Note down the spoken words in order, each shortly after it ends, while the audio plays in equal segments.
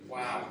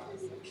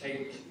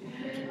cake.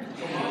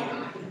 Come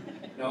on.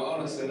 No,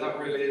 honestly, that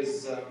really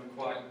is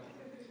quite...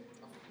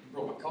 I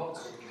brought my cards.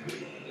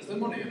 Is there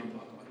money in them,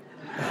 by the way?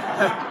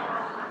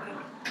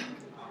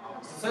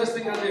 It's the first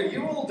thing I do.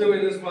 You all do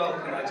it as well,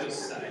 can I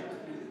just say?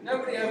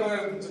 Nobody ever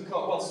opens a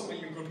card. Well, some of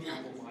you good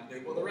people might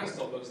do, but the rest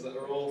of us that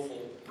are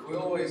awful, we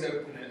always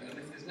open it, and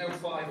if there's no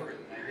fibre in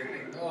there, you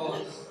think,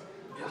 oh,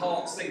 your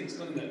heart sinks,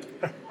 doesn't it?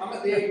 I'm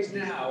at the age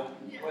now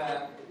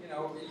where,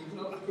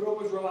 I could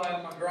always rely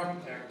on my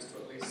grandparents to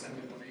at least send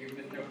me money, even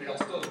if nobody else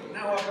does. But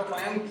now I've got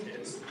my own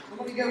kids, the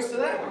money goes to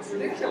them. It's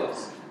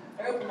ridiculous.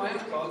 I open my own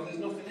card, there's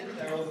nothing in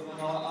there other than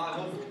I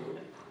love you,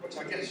 which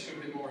I guess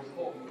should be more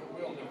important, but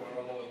we all know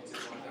where our loyalty is,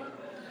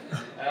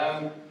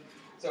 don't we?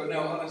 So no,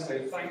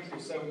 honestly, thank you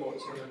so much.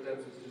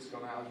 Debs has just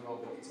gone out as well,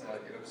 but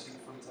she's a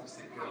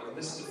fantastic girl. And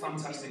this is a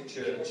fantastic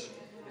church.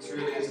 This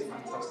really is a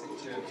fantastic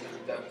church,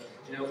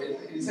 and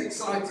it's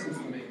exciting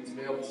for me to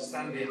be able to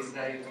stand here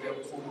today, to be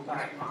able to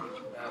unpack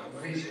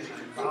vision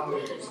and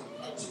values,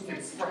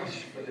 something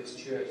fresh for this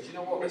church. You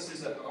know what? This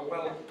is a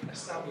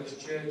well-established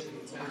church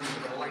in terms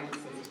of the length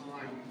of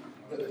time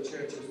that the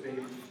church has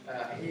been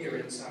here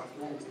in South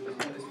Normanton. There's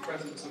been this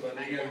presence of an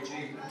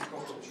AOG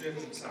Pentecostal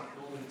church in South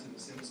Normanton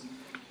since,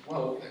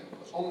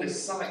 on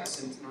this site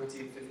since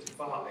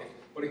 1955,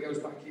 but it goes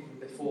back even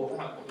before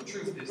that. But the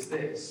truth is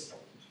this: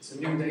 it's a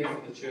new day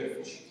for the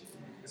church.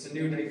 It's a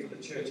new day for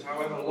the church.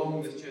 However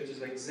long this church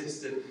has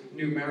existed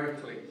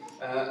numerically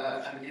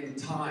and in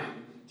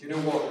time, do you know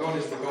what? God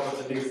is the God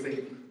of the new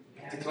thing.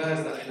 He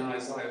declares that in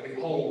Isaiah.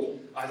 Behold,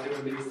 I do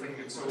a new thing.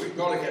 And so we've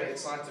got to get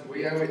excited.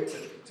 We owe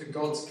it to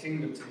God's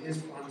kingdom, to his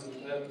plans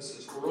and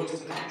purposes, for us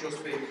to not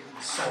just be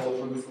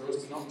Solomon, for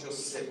us to not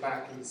just sit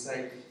back and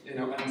say,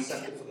 and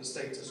settle for the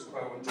status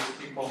quo and just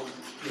keep on,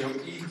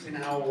 eking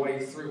our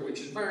way through, which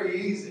is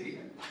very easy.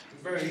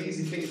 It's a very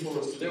easy thing for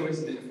us to do,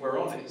 isn't it, if we're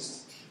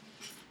honest?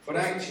 But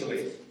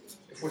actually,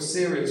 if we're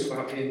serious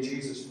about being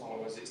Jesus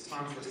followers, it's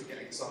time for us to get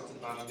excited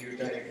about a new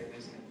day again,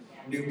 isn't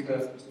it? New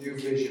purpose, new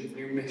vision,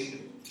 new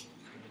mission.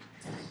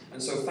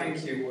 And so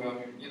thank you,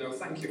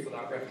 thank you for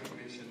that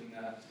recognition,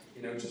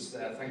 just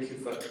there. Thank you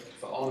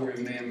for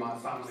honouring me and my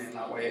family in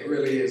that way. It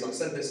really is. I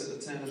said this at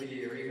the turn of the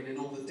year, even in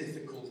all the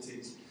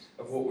difficulties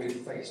of what we've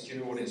faced. You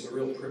know what? It's a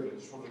real privilege.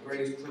 It's one of the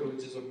greatest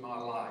privileges of my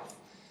life.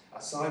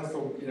 Aside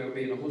from,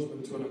 being a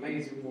husband to an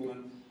amazing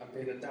woman and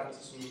being a dad to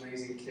some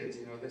amazing kids,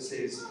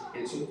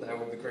 it's up there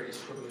with the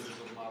greatest privileges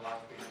of my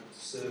life, being able to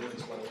serve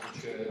this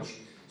local church.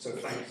 So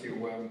thank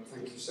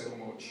you so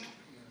much.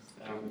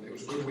 It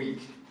was a good week.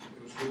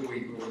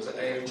 We was at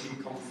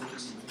AOG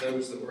conference, and for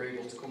those that were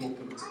able to come up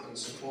and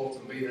support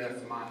and be there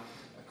for my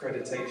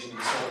accreditation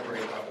and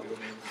celebrate that with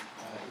me,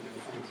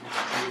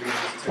 thank you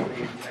to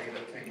Tony and Kay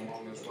that came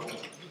along as well.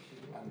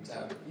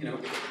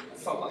 And it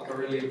felt like a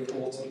really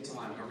important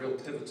time, a real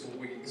pivotal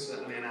week,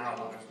 certainly in our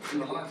lives, but in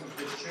the life of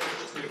this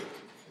church too.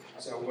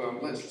 So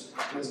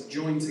let's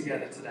join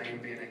together today in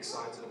being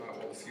excited about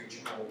what the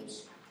future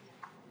holds.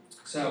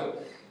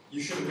 So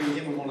you should have been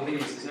given one of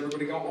these. Has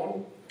everybody got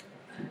one?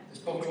 This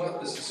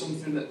booklet, this is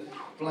something that,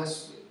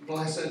 bless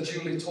her,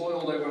 Julie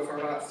toiled over for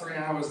about 3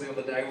 hours the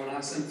other day when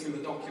I sent through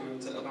the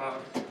document at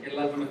about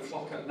 11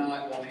 o'clock at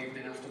night one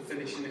evening after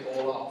finishing it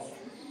all off.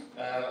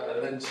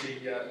 And then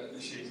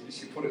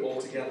she put it all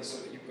together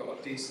so that you've got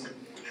a decent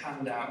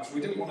handout. So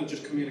we didn't want to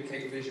just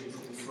communicate vision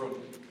from the front.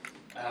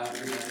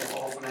 For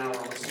half an hour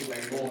on a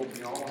Sunday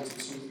morning, I wanted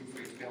something for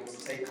you to be able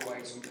to take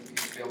away, something for you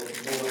to be able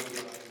to go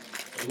over,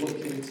 to look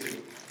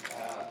into,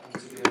 and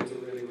to be able to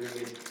really,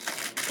 really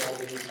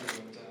delve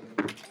into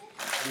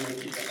and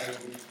make it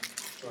own.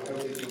 So I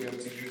hope that you'll be able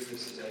to use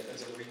this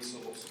as a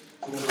resource.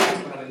 So we'll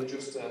talk about it in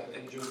just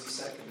a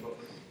second. But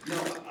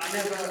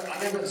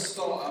I never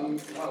start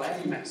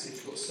any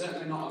message, but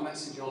certainly not a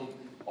message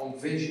on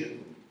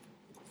vision.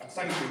 And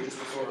thank you, just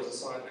before as a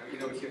side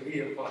note, if you're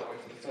here, by the way,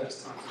 for the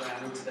first time today, I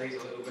know today's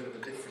a little bit of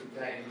a different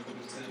day, and you could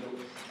have turned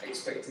up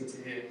expecting to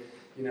hear,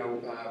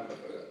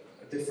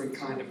 a different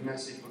kind of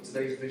message, but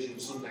today's Vision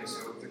Sunday,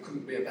 so there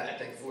couldn't be a better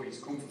day for you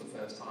to come for the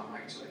first time,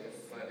 actually,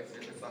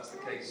 if that's the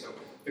case. So,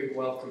 big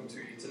welcome to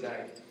you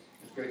today.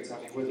 It's great to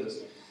have you with us.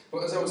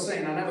 But as I was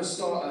saying, I never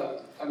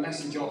start a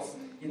message off,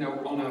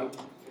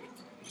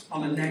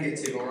 on a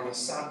negative or on a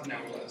sad note,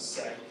 let's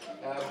say.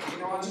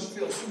 I just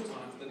feel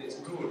sometimes that it's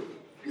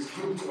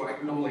good to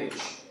acknowledge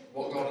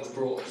what God has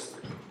brought us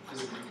through,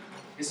 isn't it?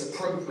 It's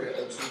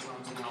appropriate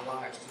sometimes in our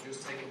lives to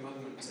just take a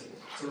moment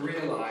to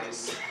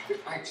realise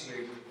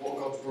actually what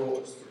God's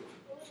brought us through,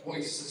 what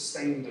He's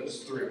sustained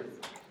us through.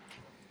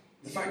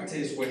 The fact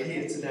is, we're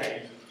here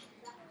today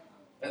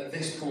at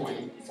this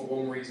point for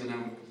one reason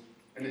only,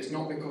 and it's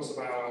not because of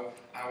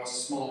our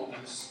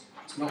smartness,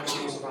 it's not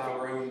because of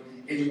our own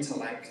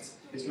intellect,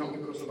 it's not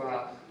because of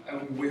our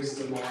own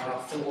wisdom or our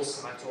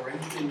foresight or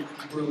anything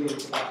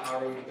brilliant about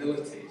our own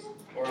abilities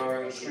or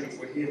our own strength.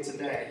 We're here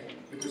today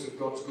because of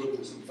God's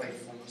goodness and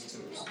faithfulness to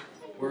us.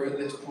 We're at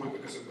this point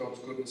because of God's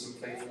goodness and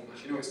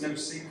faithfulness. It's no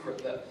secret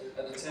that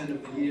at the turn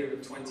of the year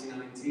in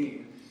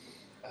 2019,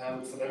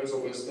 for those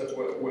of us that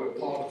were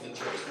part of the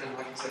church then,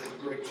 like I said,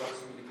 it's great to have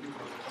so many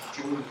people have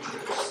joined the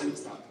church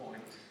since that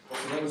point. But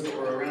for those that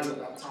were around at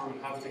that time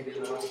and have been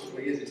in the last couple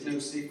of years, it's no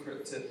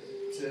secret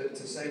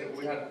to say that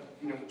we had,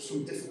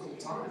 some difficult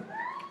time.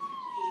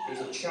 It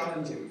was a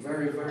challenging,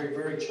 very, very,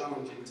 very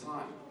challenging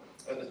time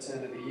at the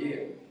turn of the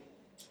year.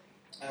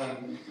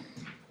 And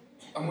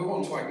we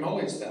want to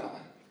acknowledge that.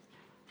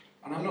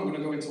 And I'm not going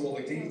to go into all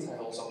the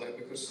details of it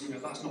because,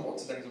 that's not what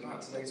today's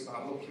about. Today's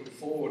about looking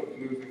forward and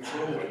moving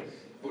forward.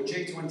 But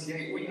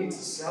J28, we need to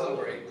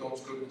celebrate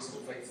God's goodness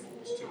and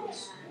faithfulness to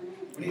us.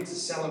 We need to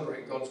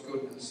celebrate God's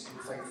goodness and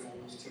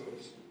faithfulness to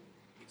us.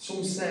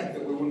 Some said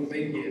that we wouldn't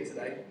be here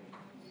today.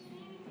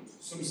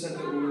 Some said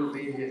that we wouldn't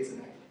be here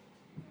today.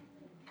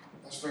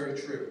 That's very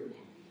true.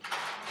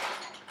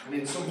 And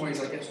in some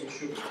ways, I guess we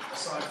shouldn't.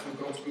 Aside from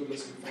God's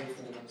goodness and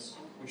faithfulness,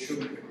 we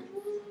shouldn't be.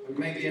 And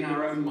maybe in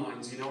our own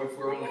minds, if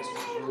we're honest,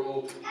 we're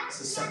all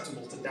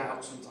susceptible to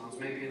doubt sometimes.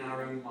 Maybe in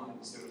our own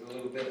minds, there was a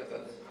little bit of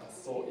a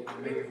thought,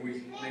 maybe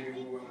we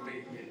won't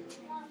be here.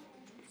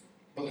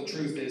 But the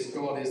truth is,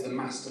 God is the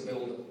master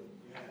builder.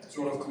 That's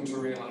what I've come to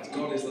realise.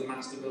 God is the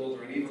master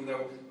builder, and even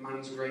though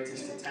man's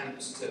greatest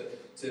attempts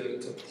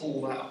to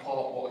pull that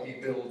apart, what he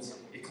builds,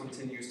 he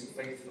continues to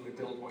faithfully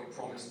build what he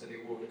promised that he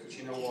would. Because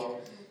you know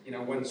what?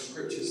 When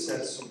Scripture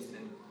says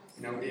something,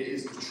 it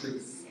is the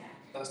truth.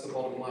 That's the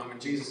bottom line. When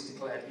Jesus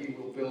declared he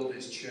will build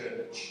his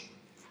church,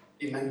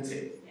 he meant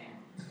it.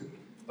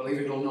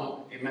 Believe it or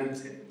not, he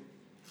meant it.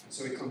 And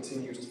so he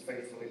continues to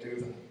faithfully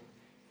do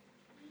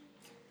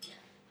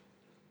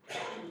that.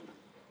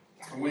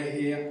 And we're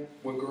here,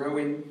 we're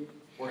growing,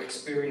 we're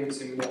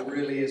experiencing what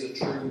really is a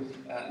true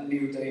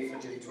new day for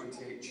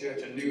J28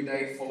 Church, a new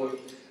day full of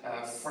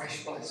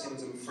fresh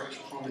blessings and fresh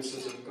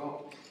promises of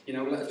God.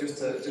 Just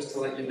to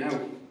let you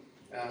know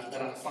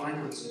that our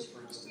finances,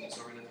 for instance,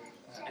 are in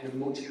a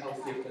much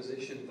healthier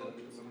position than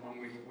when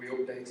we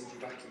updated you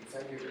back in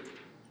February.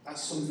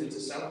 That's something to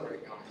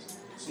celebrate, guys.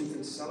 Something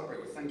to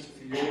celebrate. We thank you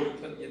for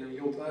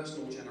your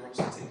personal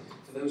generosity.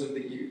 For those of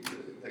you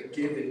that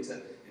give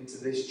into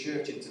this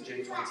church, into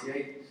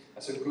J28,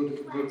 that's a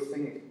good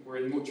thing. We're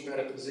in a much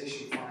better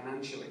position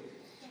financially.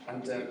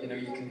 And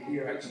you can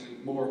hear actually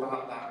more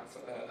about that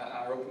at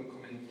our up and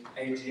coming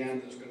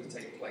AGM that's going to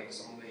take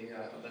place on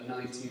the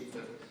 19th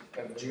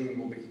of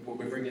June. We'll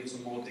be bringing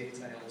some more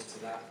details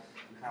to that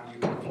and how you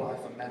can apply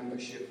for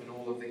membership and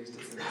all of these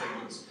different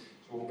things.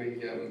 So we'll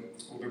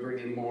be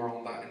bringing more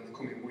on that in the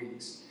coming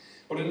weeks.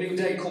 But a new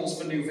day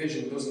calls for new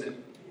vision, doesn't it?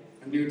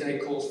 A new day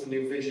calls for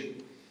new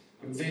vision.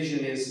 And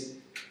vision is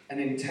an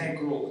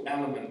integral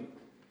element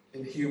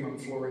in human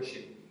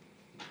flourishing.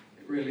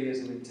 It really is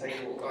an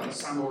integral.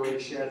 Sam already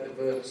shared the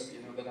verse,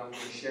 that I'm going to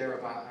share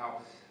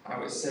about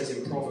how it says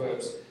in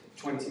Proverbs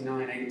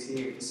 29:18.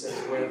 It says,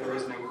 "Where there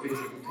is no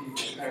vision, people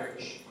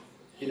perish."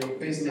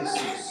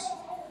 Businesses,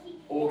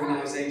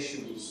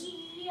 organisations,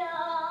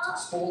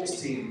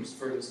 sports teams,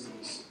 for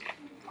instance,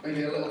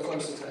 maybe a little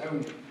closer to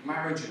home,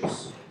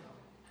 marriages,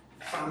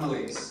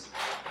 families,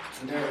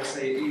 and dare I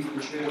say, even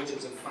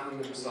churches have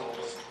found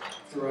themselves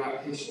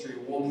throughout history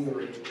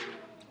wandering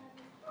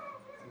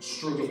and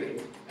struggling,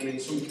 and in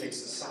some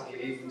cases,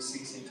 sadly, even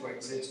ceasing to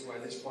exist, where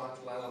this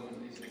vital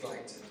element is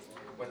neglected,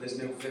 where there's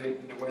no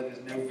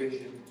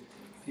vision,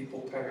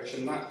 people perish.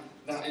 And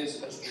that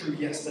is as true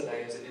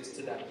yesterday as it is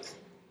today.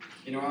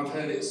 I've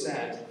heard it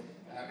said,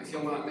 if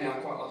you're like me, I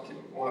quite like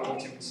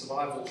watching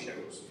survival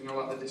shows.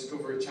 Like the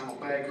Discovery Channel,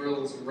 Bear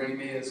Grylls and Ray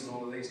Mears and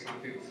all of these kind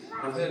of people.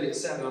 And I've heard it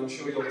said, and I'm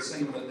sure you're the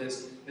same, that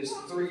there's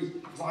three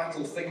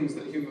vital things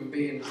that human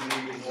beings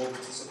need in order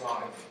to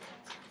survive.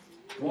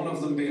 One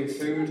of them being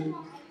food,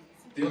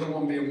 the other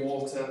one being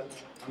water,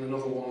 and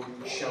another one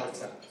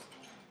shelter.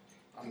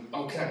 And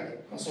okay,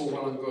 that's all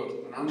well and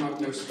good. And I'm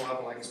not no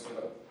survival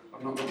expert.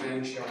 I've not got my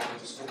own show on the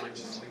Discovery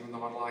Channel, even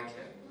though I'd like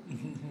it.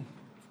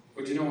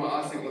 But you know what?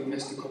 I think they've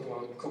missed a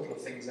couple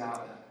of things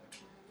out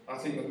there. I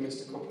think they've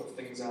missed a couple of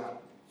things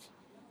out.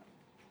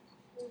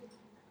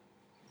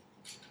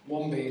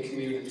 One being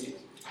community.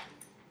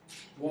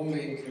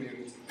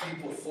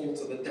 People fall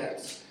to the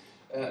depths,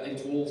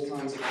 into all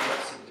kinds of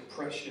depths of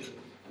depression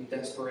and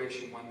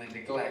desperation when they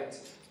neglect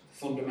the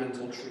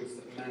fundamental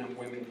truth that men and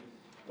women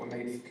were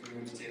made for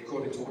community.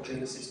 According to what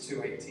Genesis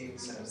 2:18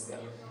 says,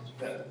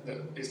 that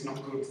it's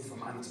not good for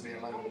man to be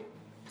alone.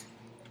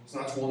 So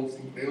that's one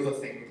thing. The other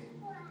thing,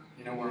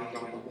 where I'm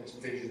going on this,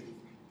 vision.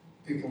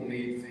 People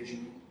need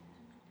vision.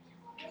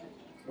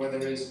 Where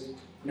there is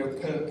no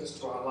purpose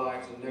to our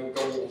lives and no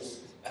goals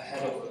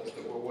ahead of us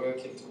that we're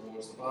working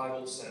towards, the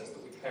Bible says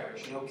that we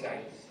perish. And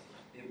okay,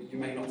 you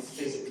may not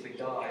physically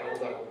die,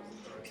 although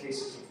there are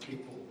cases of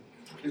people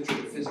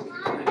literally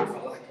physically dying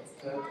for lack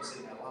of purpose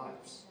in their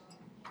lives.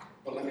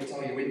 But let me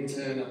tell you,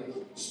 internally,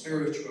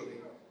 spiritually,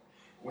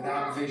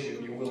 without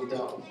vision, you will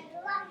die.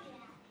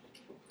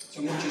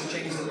 So much has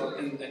changed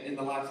in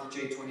the life of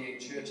J28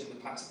 Church in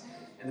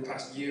the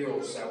past year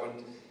or so,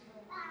 and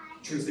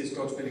the truth is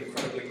God's been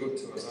incredibly good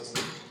to us, hasn't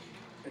He?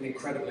 Been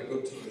incredibly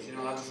good to us.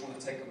 I just want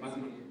to take a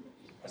moment,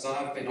 as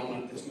I've been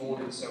honoured this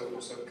morning so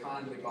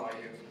kindly by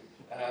you.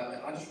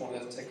 I just want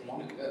to take a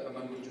moment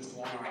just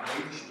to honour our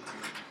leadership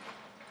team.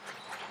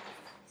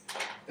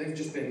 They've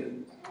just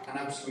been an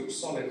absolute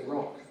solid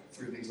rock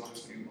through these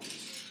last few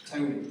months.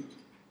 Tony,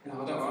 I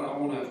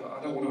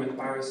don't want to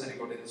embarrass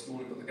anybody this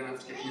morning, but they're going to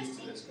have to get used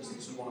to this because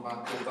this is one of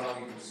our core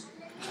values.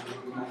 And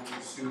we'll come on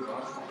to soon, but I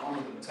just want to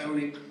honour them.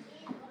 Tony,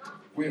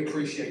 we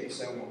appreciate you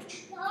so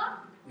much.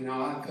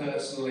 I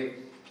personally,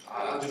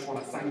 I just want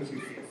to thank you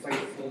for your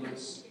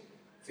faithfulness,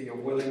 for your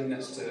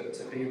willingness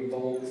to be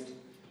involved,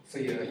 for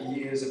your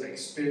years of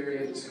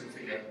experience and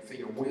for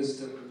your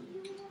wisdom.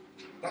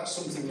 That's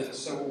something that's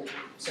so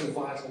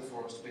vital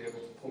for us to be able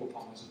to pull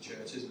upon as a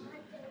church, isn't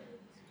it?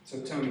 So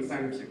Tony,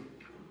 thank you.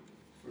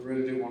 We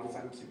really do want to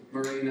thank you.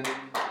 Marina,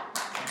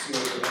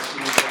 absolutely.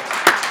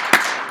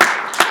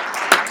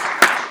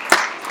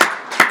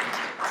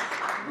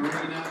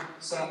 Marina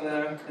sat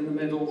there in the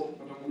middle.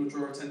 I don't want to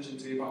draw attention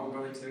to you, but I'm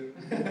going to.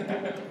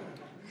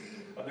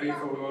 I know you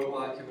probably won't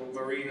like it, but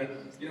Marina,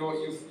 you know what?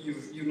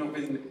 You've not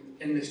been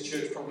in this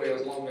church probably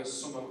as long as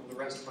some of the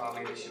rest of our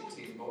leadership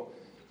team, but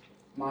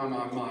my,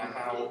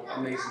 how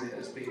amazing it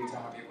has been to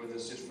have you with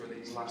us just for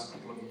these last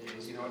couple of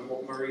years. And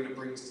what Marina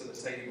brings to the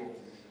table.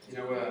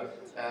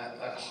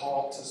 A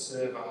heart to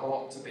serve, a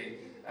heart to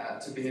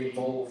be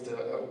involved,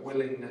 a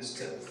willingness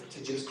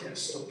to just get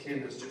stuck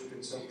in has just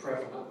been so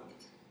prevalent.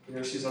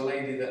 She's a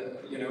lady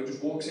that,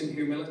 just walks in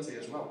humility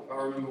as well. I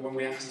remember when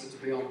we asked her to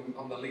be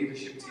on the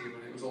leadership team,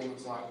 and it was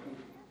almost like,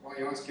 why are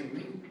you asking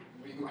me?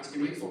 What are you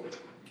asking me for?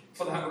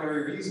 For that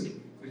very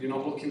reason, because you're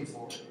not looking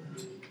for it.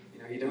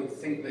 You don't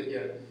think that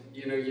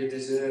you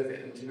deserve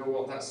it, and you know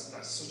what? That's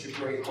such a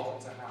great heart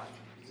to have.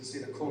 You can see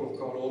the call of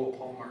God all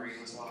upon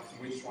Marina's life,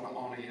 and we just want to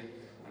honour you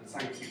and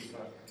thank you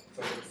for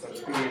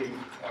being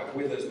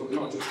with us, but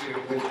not just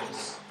being with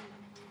us,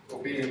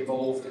 but being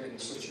involved in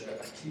such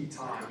a key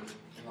time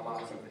in the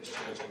life of this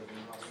church over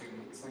the last few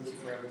months. Thank you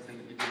for everything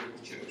that you do with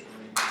the church,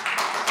 Marina.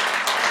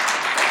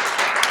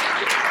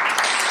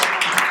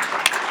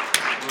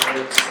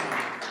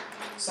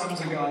 Sam's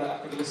a guy that I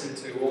could listen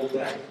to all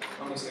day.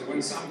 Honestly,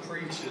 when Sam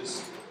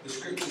preaches, the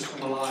scriptures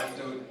come alive,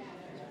 don't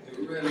they?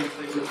 You really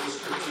think that the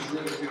scriptures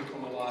really do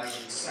come alive,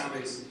 and Sam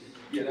is,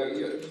 you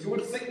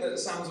would think that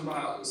Sam's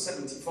about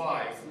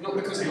 75, not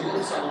because he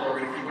looks old or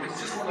anything, but he's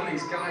just one of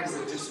these guys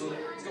that he's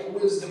got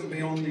wisdom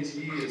beyond his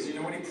years.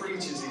 When he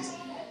preaches,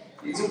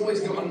 he's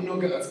always got a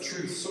nugget of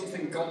truth,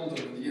 something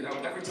golden.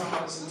 Every time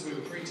I listen to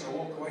him preach, I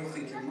walk away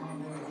thinking, my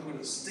word, I'm going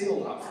to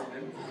steal that from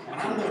him, and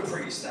I'm going to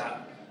preach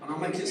that, and I'll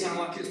make it sound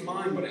like it's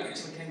mine, but it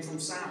actually came from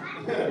Sam.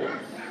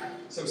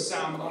 So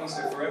Sam,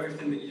 honestly, for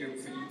everything that you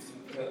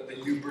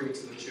bring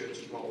to the church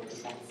as well, we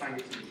just want to thank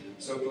you. I'm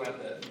so glad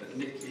that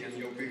Nikki and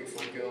your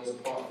beautiful girls are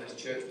part of this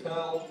church.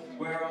 Pearl,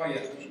 where are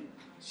you?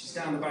 She's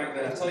down the back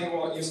there. Tell you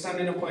what, you're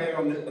standing up here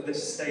on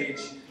this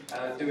stage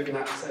doing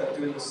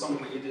the song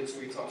that you did,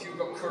 Sweetheart. You've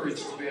got courage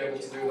to be able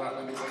to do that.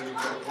 Let me tell you, you've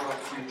got a bright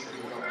future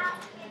in God,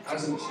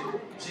 hasn't she?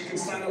 She can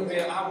stand up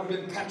here. I would have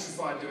been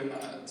petrified doing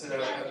that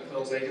at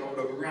Pearl's age. I would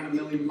have ran a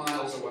million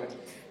miles away.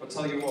 But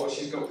tell you what,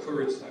 she's got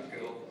courage, that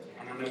girl.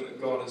 And I know that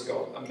God has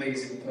got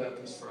amazing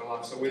purpose for her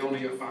life. So we honour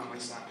your family,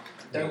 Sam.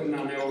 Don't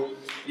I know?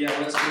 Yeah,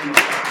 let's give them a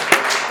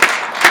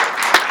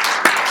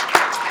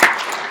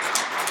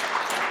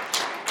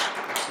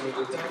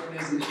Absolutely. Darren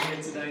isn't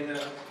here today.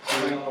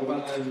 They are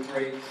well earned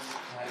break. In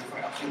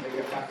fact, I think they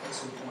get back at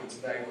some point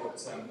today. But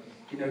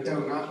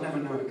Darren, I've never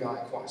known a guy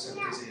quite so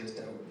busy as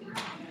Darren.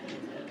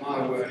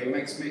 My word, it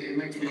makes me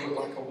look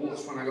like a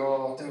wuss when I go,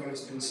 oh,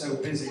 Darren's been so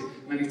busy.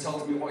 And then he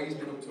tells me what he's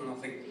been up to, and I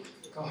think,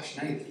 gosh,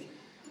 Nate,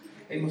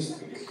 he must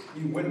think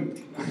you wouldn't.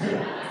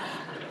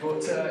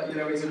 But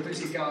he's a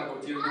busy guy.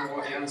 But you know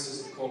what? He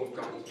answers the call of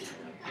God.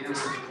 He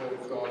answers the call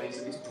of God.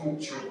 He's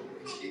punctual.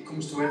 He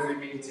comes to every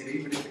meeting,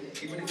 even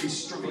if he's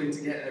struggling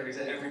to get there. He's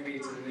at every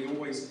meeting, and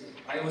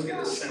I always get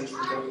this sense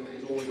from God that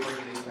he's always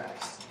bringing his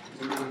best.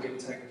 He's a man of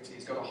integrity.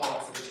 He's got a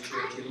heart for this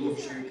church. He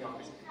loves you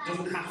guys. He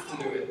doesn't have to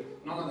do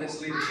it. None of this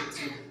leadership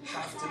team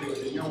have to do it.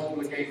 There's no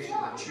obligation.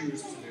 They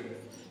choose to do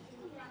it.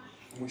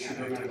 And we should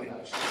remember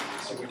that.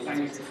 So we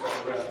thank you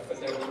for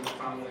David and the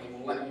family, and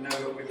we'll let them know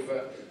that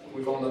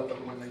we've honoured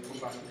them when they come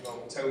back as well.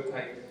 Tope,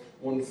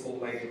 wonderful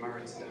lady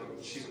married to them.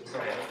 She's a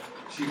prayer.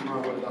 She's my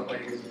word, that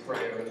lady is a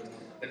prayer. And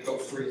they've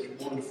got 3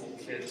 wonderful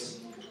kids.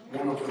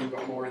 One of them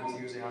got more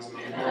enthusiasm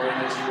and more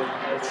energy than the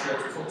whole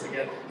church put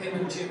together. Him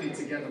and Jimmy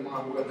together,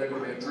 my word, they're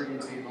going to be a dream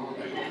team, aren't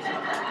they?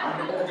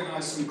 I'm going to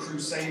organise some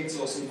crusades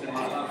or something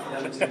like that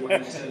for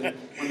them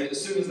too. As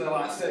soon as they're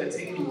like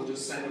 13, we'll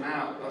just send them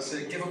out. I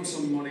say, give them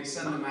some money,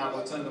 send them out,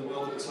 they'll turn the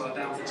world upside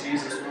down for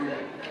Jesus, won't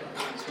they?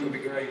 It's going to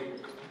be great.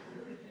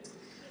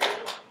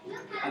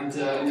 And,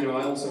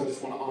 I also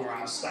just want to honour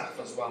our staff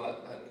as well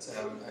at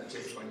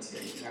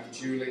J28.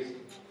 Julie,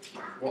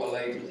 what a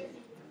lady.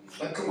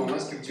 Come on,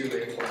 let's give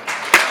Julie a clap.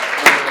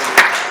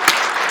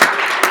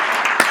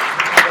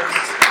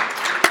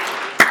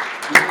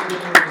 We're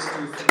going to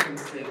through thick and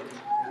thin,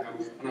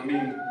 and I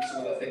mean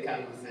some of the thick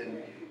and the thin,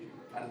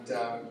 and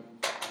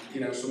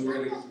some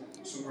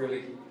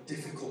really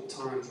difficult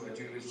times where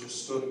Julie's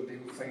just stood and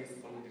been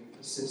faithful and been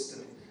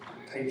persistent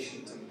and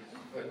patient.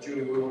 And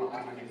Julie, we want to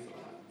honour you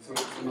for that.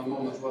 For my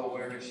mum as well,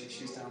 where is she?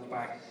 She's down the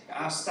back.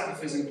 Our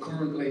staff isn't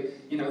currently,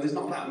 there's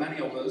not that many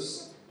of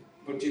us.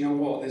 But do you know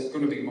what? There's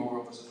going to be more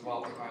of us as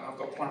well. I've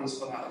got plans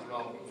for that as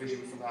well. I've got a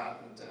vision for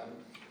that. And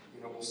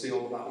we'll see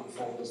all of that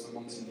unfold as the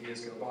months and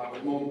years go by.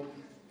 But Mum,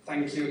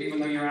 thank you. Even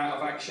though you're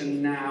out of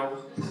action now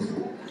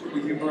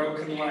with your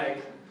broken leg,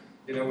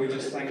 we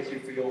just thank you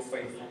for your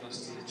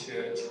faithfulness to the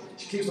church.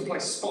 She keeps the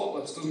place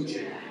spotless, doesn't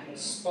she?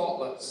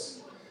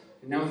 Spotless.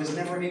 There's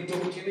never any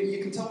dunk.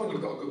 You can tell when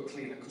you've got a good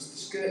cleaner because the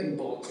skirting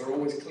boards are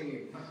always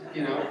clean.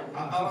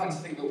 I like to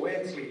think that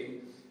we're clean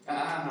at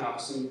our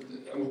house and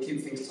we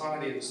keep things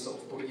tidy and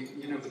stuff. But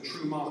the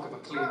true mark of a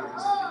cleaner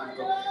is that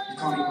you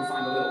can't even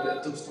find a little bit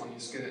of dust on your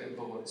skirting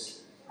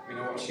boards.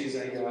 She's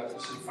a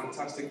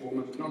fantastic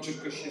woman, not just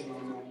because she's my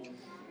mum,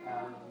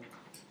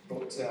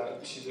 but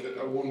she's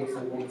a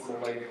wonderful, wonderful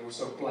lady. And we're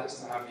so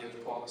blessed to have you as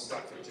part of the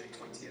staff at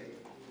J28.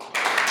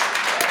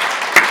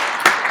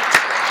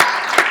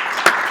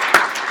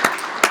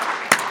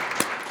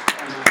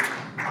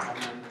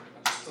 Amen.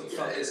 I just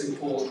felt it's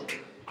important.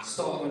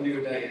 Start of a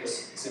new day,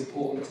 it's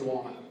important to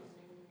honour.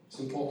 It's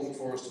important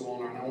for us to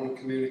honour, and I want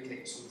to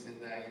communicate something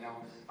there.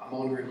 I'm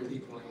honouring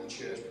people in the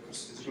church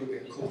because there's going to be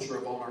a culture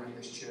of honour in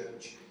this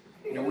church.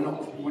 We're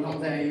not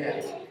there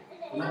yet.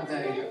 We're not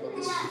there yet, but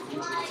this is a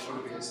culture that's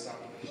going to be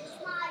established.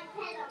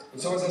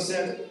 And so, as I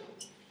said,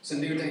 it's a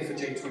new day for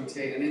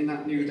J28, and in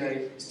that new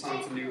day, it's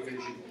time for new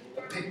vision.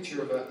 A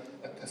picture of a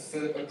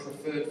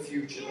preferred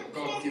future that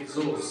God gives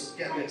us.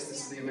 Get this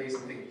is the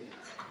amazing thing.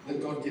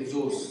 That God gives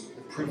us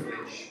the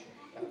privilege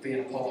of being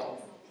a part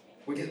of.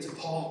 We get to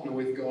partner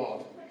with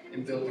God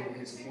in building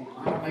His kingdom.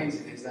 How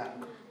amazing is that?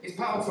 He's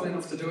powerful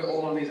enough to do it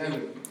all on His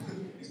own.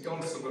 He's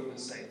God, for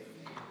goodness sake.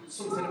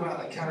 Something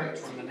about the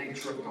character and the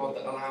nature of God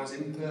that allows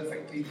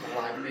imperfect people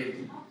like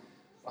me,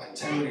 like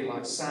Tony,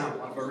 like Sam,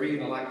 like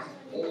Marina, like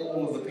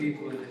all of the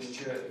people in this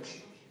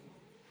church.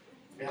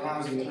 He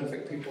allows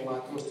imperfect people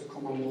like us to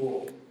come on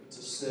board and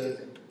to serve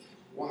Him.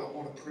 Wow,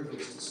 what a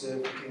privilege to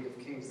serve the King of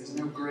Kings. There's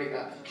no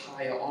greater,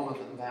 higher honour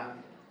than that.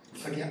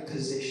 Forget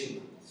position.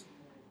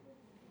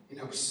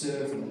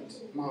 Servant.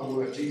 My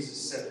word, Jesus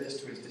said this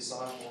to His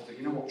disciples, that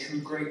you know what true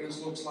greatness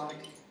looks like?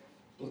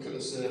 Look at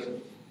the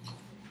servant.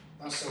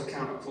 That's so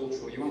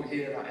countercultural. You won't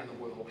hear that in the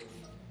world.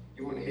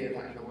 You won't hear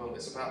that in the world.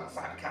 It's about the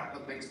fat cat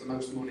that makes the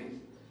most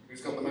money,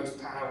 who's got the most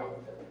power,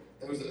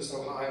 those that are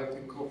so high up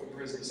in corporate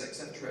business,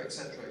 etc.,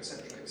 etc.,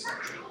 etc., etc.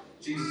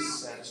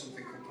 Jesus said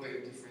something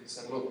completely different. He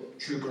said, look,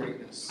 true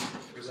greatness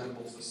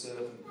resembles the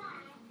servant.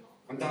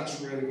 And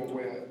that's really what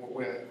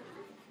we're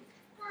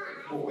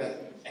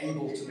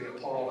able to be a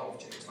part of,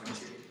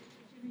 J20.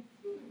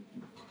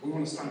 We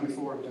want to stand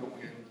before Him, don't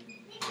we? And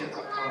get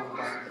that pat on the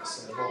back that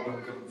says, well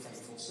done, good and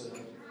faithful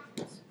servant.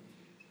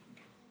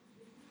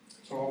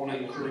 So I want to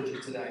encourage you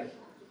today.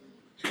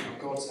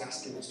 God's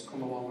asking us to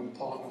come along and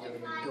partner with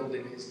Him in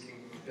building His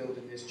kingdom,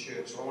 building His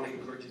church. So I want to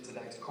encourage you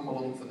today to come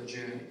along for the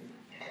journey.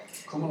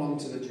 Come along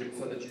for the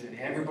journey.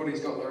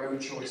 Everybody's got their own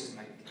choice to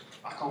make.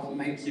 I can't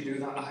make you do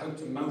that. I hope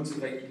to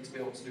motivate you to be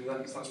able to do that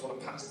because that's what a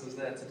pastor's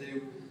there to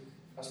do.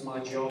 That's my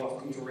job. I've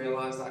come to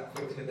realise that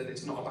quickly, that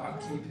it's not about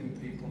keeping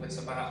people, it's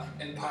about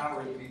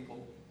empowering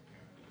people.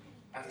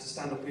 I have to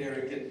stand up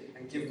here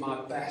and give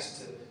my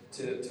best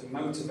to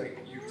motivate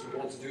you to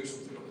want to do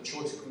something, but the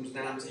choice comes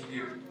down to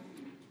you.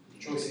 The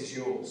choice is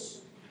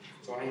yours.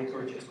 So I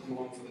encourage you to come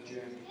along for the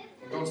journey.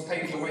 And God's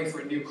paved the way for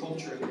a new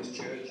culture in this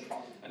church,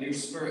 a new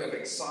spirit of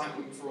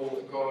excitement for all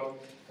that God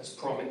has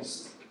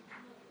promised.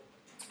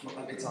 But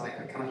let me tell you,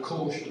 can I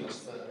caution us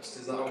first?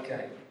 Is that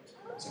okay?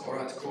 Is it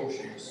alright to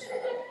caution us?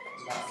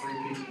 There's about 3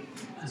 people.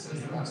 It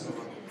says that's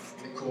alright.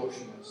 Let me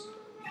caution us.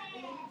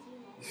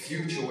 The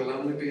future will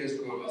only be as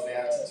good as the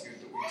attitude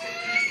that we take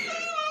into it.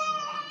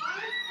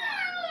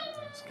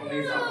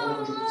 Believe that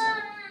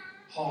 100%.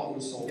 Heart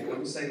and soul. Let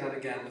me say that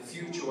again. The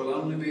future will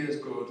only be as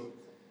good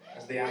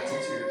as the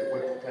attitude that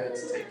we're prepared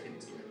to take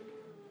into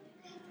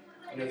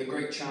it. The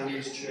great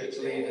Chinese church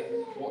leader,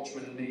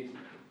 Watchman Nee,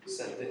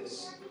 said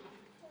this.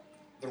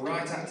 The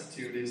right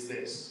attitude is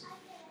this,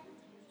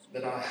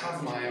 that I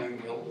have my own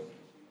will,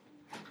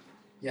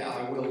 yet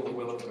I will the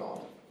will of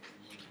God.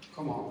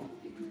 Come on.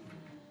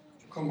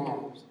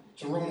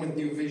 To run with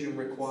new vision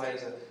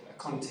requires a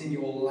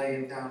continual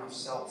laying down of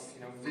self.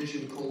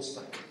 Vision calls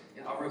for,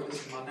 I wrote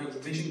this in my notes,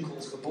 vision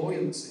calls for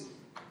buoyancy.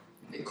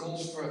 It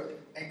calls for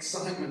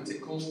excitement.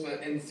 It calls for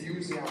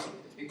enthusiasm.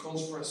 It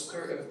calls for a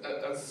spirit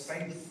of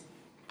faith.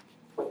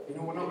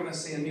 We're not going to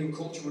see a new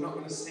culture. We're not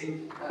going to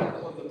see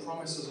the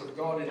promises of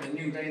God in the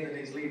new day that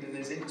He's leading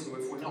us into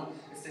if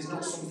there's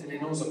not something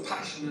in us, a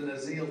passion and a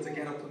zeal to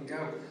get up and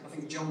go. I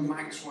think John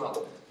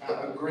Maxwell,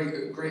 a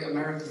great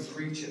American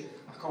preacher,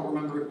 I can't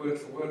remember it word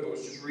for word, but I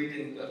was just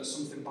reading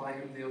something by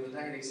him the other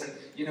day, and he said,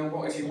 you know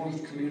what, if you want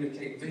to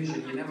communicate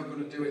vision, you're never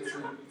going to do it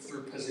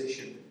through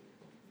position.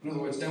 In other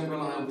words, don't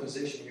rely on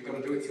position, you've got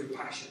to do it through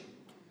passion.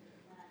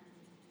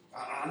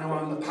 I know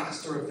I'm the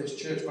pastor of this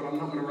church, but I'm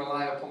not going to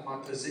rely upon my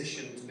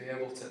position to be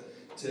able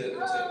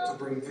to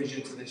bring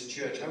vision to this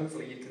church.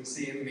 Hopefully you can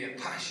see in me a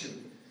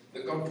passion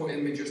that God put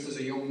in me just as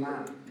a young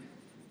man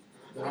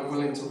that I'm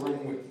willing to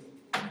run with.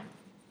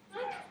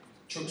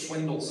 Chuck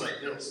Swindoll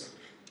said this.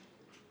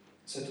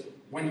 He said,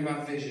 when you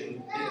have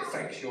vision, it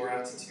affects your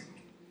attitude.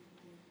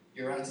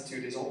 Your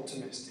attitude is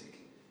optimistic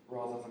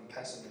rather than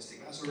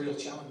pessimistic. That's a real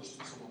challenge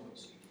to some of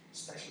us,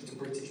 especially to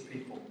British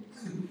people.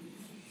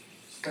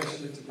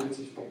 Especially to British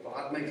people.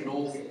 I'd make an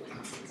awful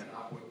African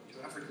outward,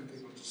 because African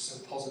people are just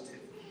so positive.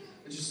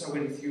 They're just so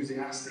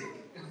enthusiastic.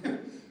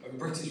 And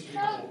British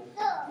people,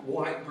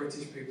 white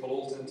British people,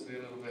 all tend to be a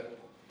little bit...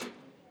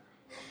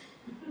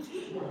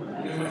 You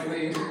know what I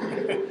mean?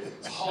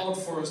 It's hard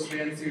for us to be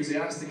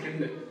enthusiastic,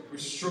 isn't it? We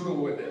struggle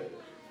with it.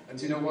 And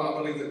do you know what? I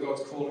believe that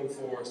God's calling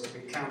for us to be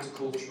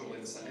countercultural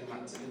in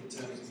terms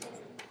of that.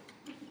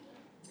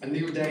 A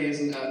new day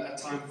isn't a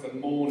time for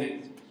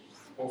mourning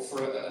or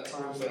for a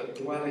time for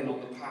dwelling on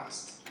the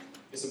past.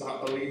 It's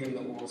about believing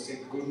that we'll see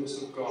the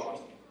goodness of God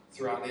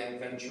throughout the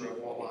adventure of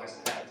what lies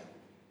ahead.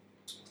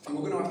 And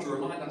we're going to have to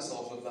remind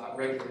ourselves of that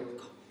regularly.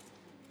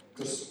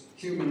 Because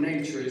human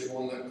nature is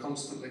one that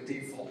constantly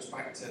defaults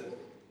back to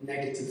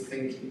negative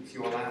thinking, if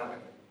you allow it.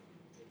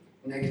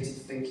 Negative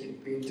thinking,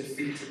 being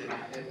defeated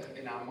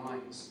in our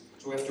minds.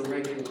 So we have to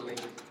regularly,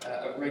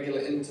 at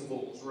regular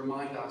intervals,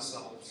 remind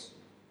ourselves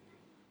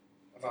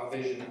of our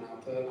vision and our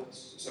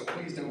purpose. So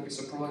please don't be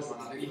surprised when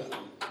I do that.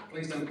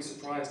 Please don't be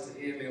surprised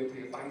to hear me up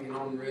here banging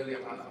on really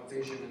about our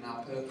vision and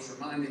our purpose,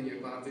 reminding you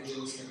of our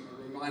vision statement,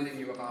 reminding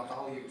you of our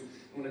values.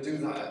 I'm going to do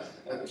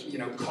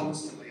that,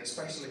 constantly,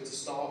 especially to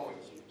start with.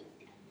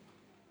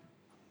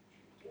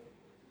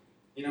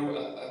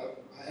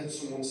 I had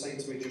someone say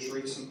to me just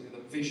recently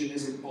that vision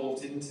isn't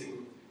bought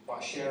into by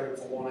sharing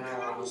for 1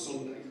 hour on a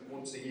Sunday,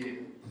 once a year.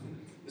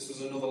 This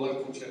was another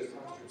local church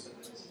pastor who said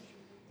this.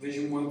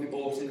 Vision won't be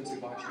bought into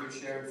by you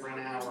sharing for an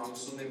hour on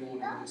Sunday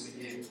morning once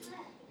a year.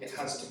 It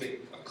has to be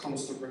a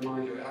constant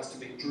reminder. It has to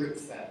be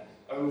drip-fed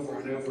over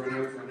and over and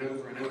over and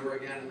over and over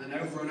again, and then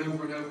over and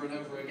over and over and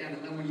over again.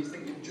 And then when you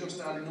think you've just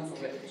had enough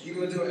of it, you're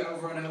going to do it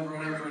over and over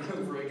and over and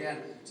over again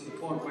to the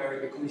point where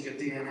it becomes your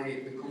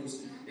DNA,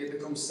 it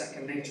becomes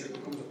second nature, it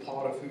becomes a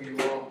part of who you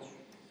are.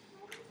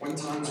 When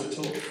times are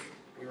tough,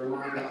 we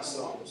remind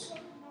ourselves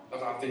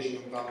of our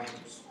vision and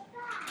values.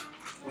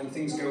 When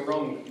things go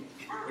wrong,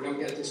 we don't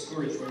get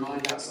discouraged, we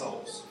remind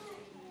ourselves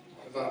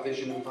of our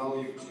vision and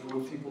values. And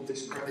when people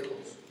discredit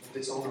us,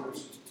 dishonour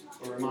us,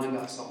 we remind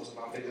ourselves of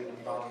our vision and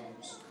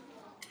values.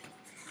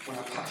 When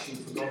our passion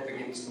for God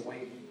begins to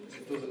wane, as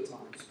it does at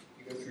times,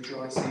 you go through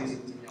dry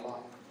seasons in your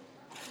life,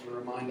 we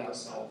remind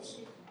ourselves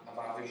of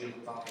our vision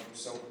and values.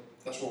 So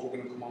that's what we're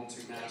going to come on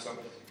to now. So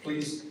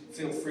please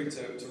feel free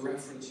to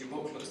reference your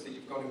booklets that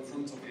you've got in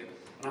front of you.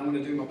 And I'm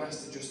going to do my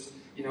best to just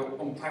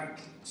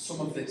unpack some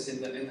of this in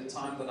the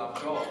time that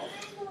I've got.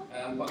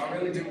 But I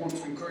really do want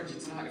to encourage you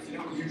tonight. If you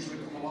don't usually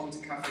come along to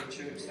Catholic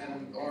Church,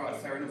 then alright,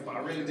 fair enough. But I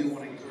really do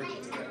want to encourage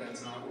you to get there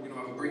tonight. We're going to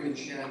have a bring and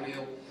share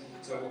meal.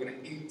 So we're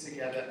going to eat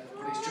together.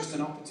 But it's just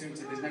an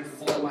opportunity. There's no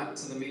format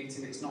to the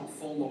meeting. It's not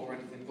formal or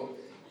anything. But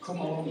come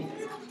along.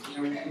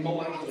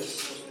 Mull over this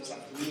stuff this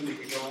afternoon if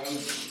you go home.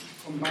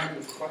 Come back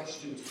with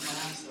questions. Come and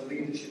ask the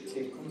leadership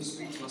team. Come and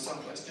speak to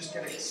myself. Let's just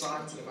get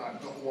excited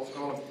about what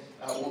God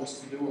wants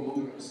to do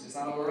among us. Is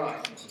that all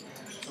right?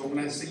 So I'm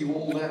going to see you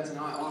all there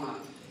tonight, aren't I?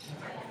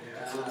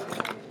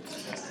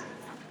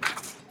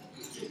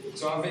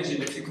 So our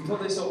vision. If you can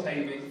put this up,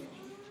 Amy.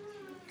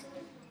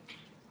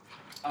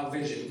 Our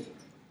vision.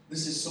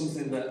 This is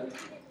something that...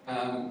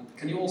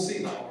 can you all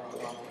see that all right, by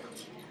the way?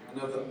 I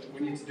know that we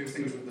need to do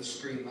things with the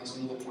screen. That's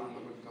another plan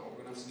that we've got.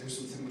 We're going to have to do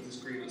something with the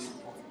screen at some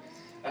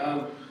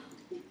point.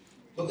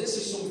 But this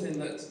is something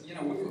that,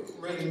 we've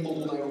really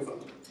mulled over.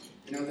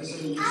 This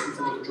isn't just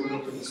something that we drew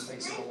up in the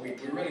space of a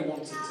week. We really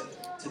wanted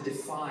to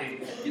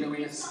define, in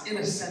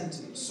a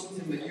sentence,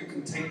 something that you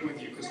can take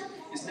with you, because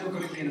it's no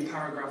good at being a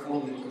paragraph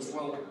long, because,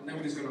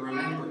 nobody's going to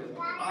remember it.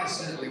 I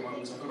certainly won't,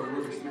 because I've got a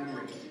rubbish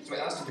memory. So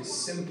it has to be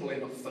simple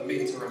enough for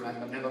me to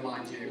remember, never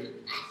mind you.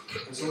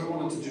 And so we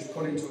wanted to just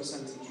put into a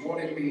sentence what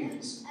it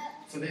means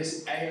for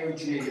this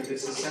AOG,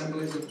 this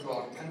Assemblies of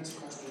God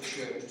Pentecostal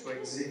Church, to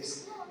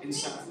exist in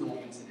South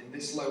Normanton, in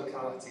this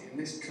locality, in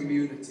this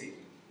community.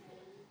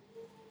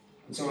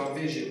 And so our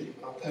vision,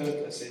 our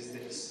purpose is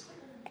this.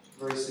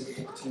 Very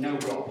simple. To know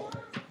God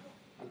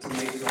and to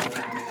make God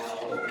known in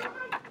our world.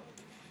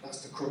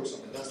 That's the crux of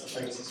it. That's the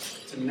basis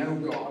of it. To know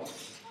God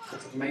and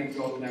to make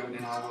God known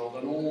in our world.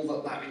 And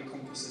all that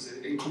encompasses.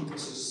 It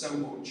encompasses so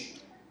much.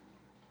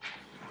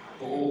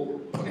 But all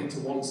put into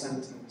one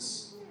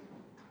sentence.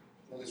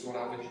 That is what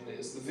our vision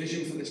is. The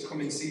vision for this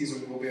coming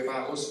season will be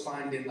about us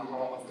finding the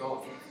heart of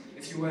God.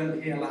 If you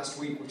weren't here last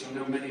week, which I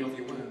know many of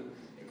you weren't,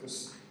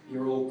 because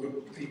you're all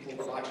good people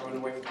that like going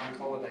away for bank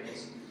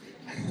holidays.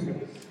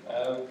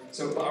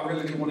 But I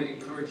really do want to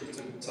encourage you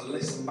to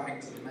listen back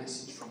to the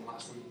message from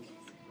last week.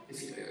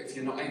 If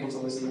you're not able to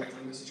listen back to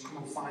the message, come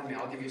and find me.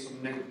 I'll give you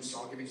some notes.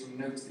 I'll give you some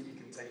notes that you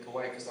can take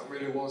away, because that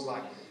really was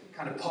like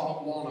kind of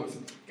part one of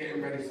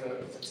getting ready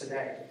for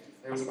today.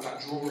 It was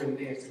about drawing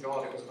near to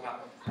God. It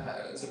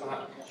was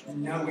about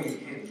knowing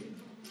Him.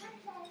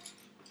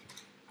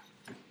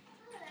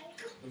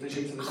 The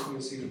vision for this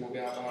coming season will be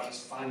about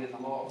us finding the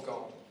heart of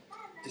God,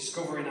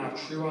 discovering our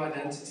true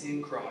identity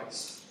in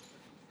Christ,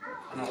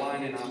 and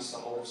aligning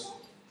ourselves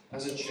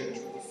as a church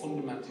with the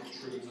fundamental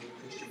truths of the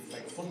Christian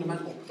faith.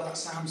 Fundamental, that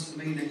sounds to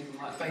me anything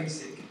like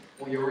basic.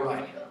 Well, you're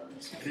right.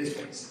 It is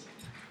basic.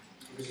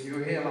 Because if you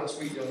were here last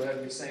week, you'll have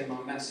heard me say in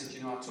my message,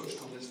 I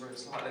touched on this very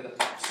slightly,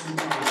 that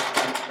sometimes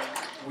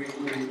we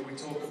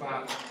talk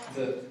about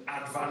the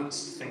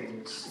advanced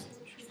things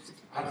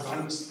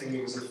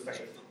of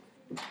faith.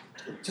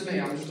 To me,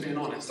 I'm just being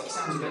honest, that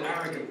sounds a bit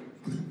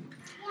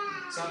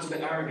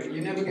arrogant.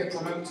 You never get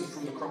promoted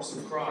from the cross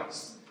of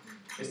Christ.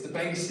 It's the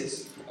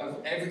basis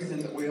of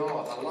everything that we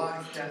are, the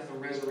life, death,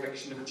 and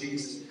resurrection of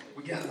Jesus.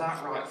 We get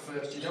that right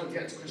first. You don't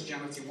get to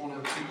Christianity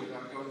 102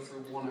 without going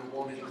through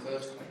 101 in the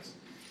first place.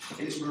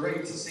 It's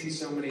great to see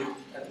so many,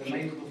 the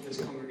makeup of this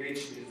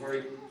congregation is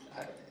very,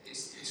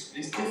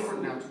 it's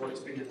different now to what it's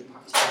been in the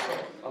past. We've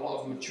got a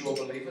lot of mature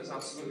believers,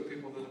 absolutely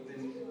people that have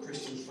been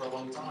Christians for a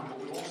long time, but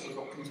we've also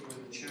got people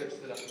in the church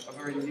that are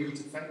very new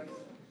to faith.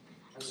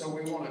 And so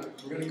we want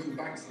to really come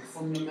back to the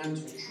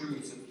fundamental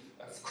truths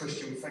of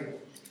Christian faith.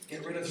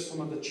 Get rid of some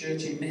of the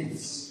churchy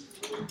myths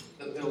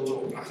that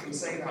build up. I can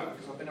say that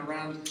because I've been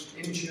around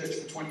in church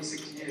for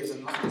 26 years,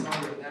 and I can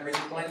tell you there is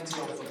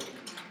plenty of them.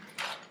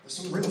 There's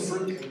some real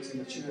fruitcakes in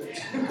the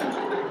church.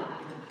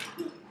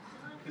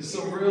 There's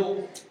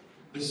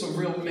some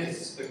real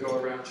myths that go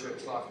around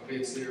church life,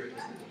 being serious.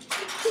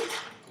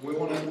 We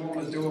want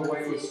to do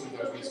away with some of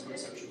those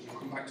misconceptions and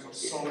come back to a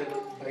solid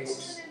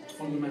basis,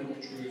 fundamental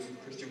truths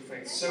of Christian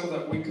faith, so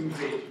that we can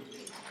be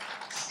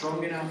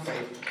strong in our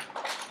faith,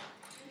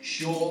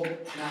 sure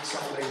in our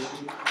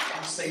salvation,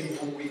 not saved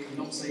one week and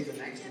not saved the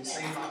next, and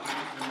saved that week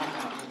and not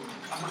that week.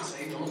 I'm not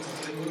saved, I'm not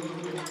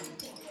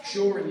saved.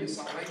 Sure in your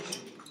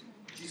salvation.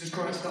 Jesus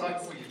Christ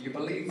died for you. You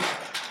believe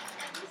that.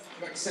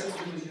 You accept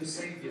Him as your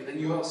Saviour, then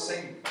you are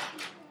saved.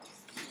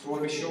 So we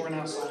want to be sure in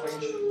our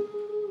salvation.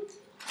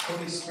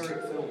 Holy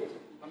Spirit filled.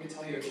 Let me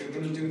tell you, if you're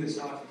going to do this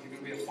life, if you're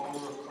going to be a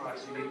follower of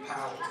Christ, you need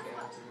power to be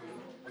able to do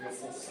it. When you'll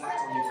fall flat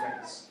on your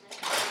face.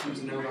 You need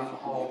to know that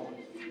hard.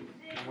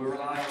 And we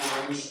rely on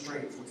our own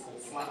strength. We fall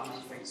flat on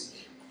our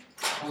face.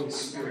 The Holy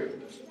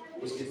Spirit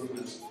was given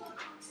us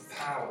the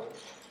power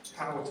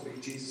to be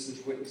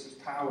Jesus' witnesses,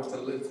 power to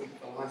live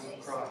the life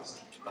of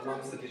Christ, the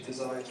life that He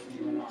desires for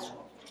you and I.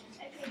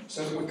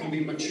 So that we can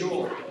be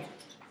mature.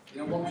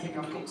 One thing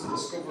I've come to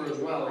discover as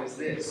well is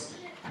this.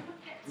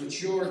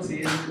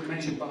 Maturity isn't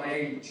measured by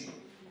age.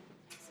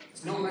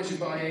 It's not measured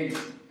by age.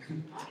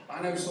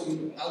 I know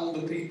some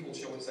elder people,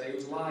 shall we say,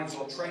 whose lives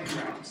are train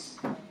wrecks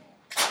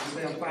because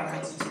they have bad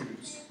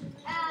attitudes,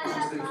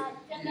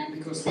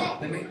 because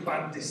they make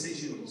bad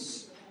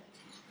decisions,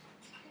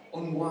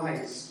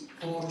 unwise,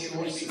 poor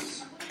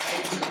choices.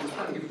 There's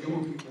plenty of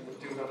young people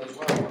that do that as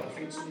well, but I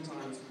think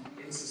sometimes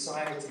in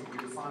society we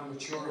define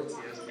maturity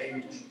as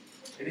age.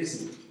 It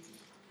isn't.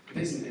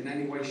 It isn't in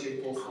any way,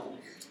 shape or form.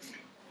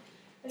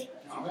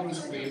 I want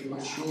us to be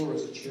mature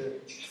as a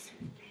church.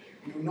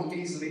 Not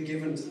easily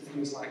given to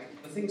things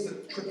like, the things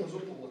that trip us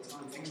up all the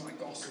time, things like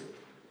gossip,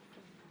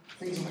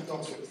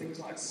 things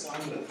like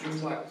slander,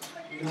 things like,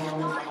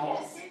 I'm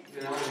off,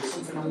 there's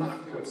something I'm not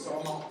happy with, so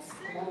I'm off.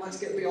 Come on, let's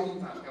get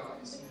beyond that,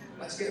 guys.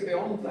 Let's get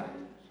beyond that.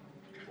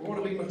 We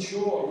want to be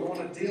mature. We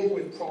want to deal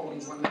with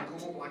problems when they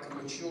come up like a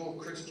mature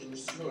Christian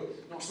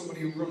should. Not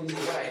somebody who runs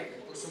away,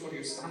 but somebody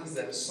who stands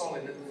there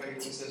solid in the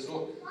faith and says,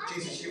 look,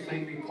 Jesus, you've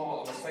made me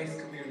part of a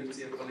faith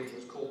community of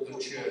believers called the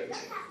church.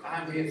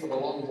 I'm here for the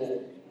long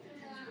haul.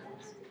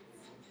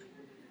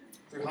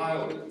 Through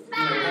high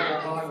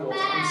water,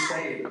 I'm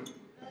staying.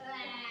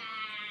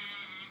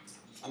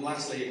 And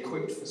lastly,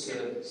 equipped for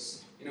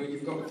service.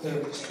 You've got a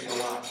purpose for your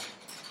life.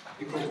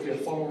 You've got to be a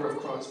follower of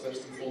Christ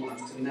first and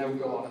foremost, to know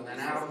God, and then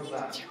out of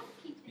that,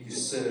 you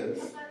serve.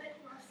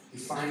 You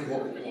find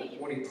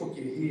what He put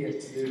you here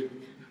to do.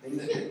 I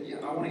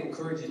want to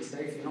encourage you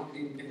today, if you're not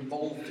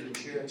involved in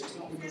church, it's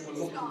not because we're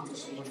looking for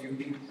somebody who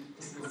needs,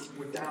 because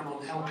we're down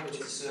on helpers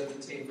to serve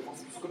the team.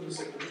 For goodness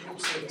sake, we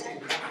don't serve the team.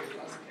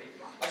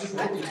 I just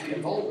want you to be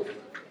involved.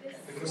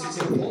 Because it's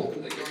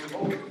important that you're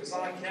involved, because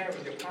I care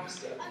as your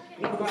pastor.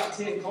 Not about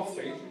tea and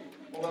coffee,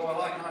 although I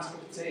like a nice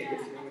cup of tea, if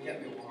you want to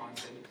get me one, I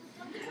think.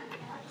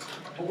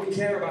 But we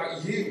care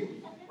about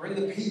you. We're in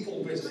the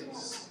people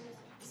business.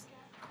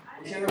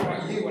 We care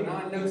about you, and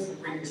I know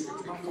from reading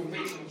Scripture, my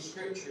conviction of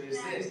Scripture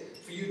is this: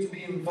 for you to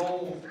be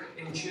involved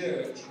in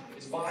church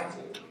is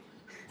vital.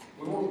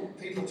 We want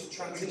people to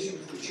transition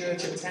from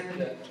church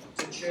attender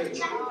to church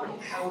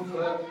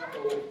helper,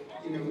 or,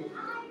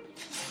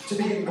 to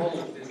be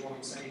involved is what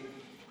I'm saying.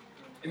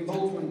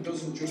 Involvement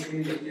doesn't just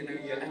mean that you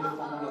end up on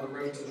one of the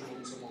rotas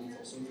once a month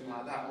or something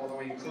like that, although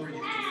I encourage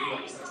you to do that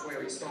because that's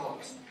where it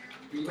starts.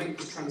 You make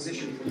this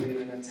transition from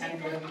being an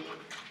attender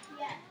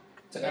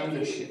to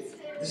ownership.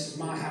 This is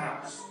my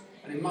house,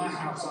 and in my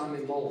house I'm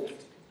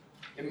involved.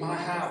 In my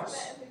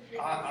house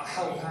I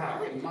help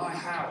out. In my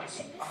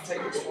house I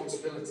take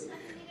responsibility.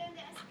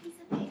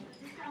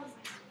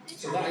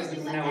 So that is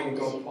the knowing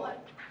God part.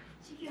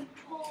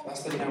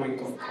 That's the knowing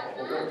God part.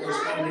 Or what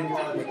goes hand in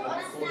hand with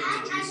that, according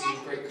to Jesus'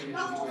 great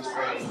commission to His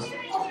followers.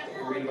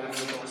 We read about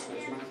in the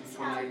Gospels, Matthew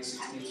 28,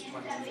 16 to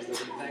 20, that we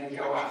then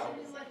go out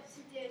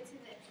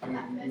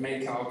and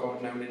make our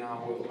God known in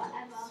our world.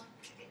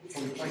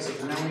 From the place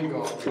of knowing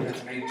God, we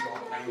then make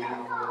God known in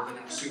our world, in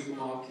our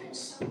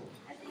supermarkets,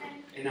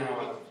 in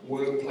our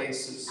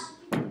workplaces,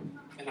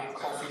 in our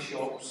coffee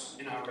shops,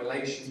 in our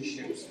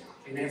relationships,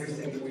 in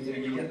everything that we do.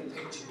 You get the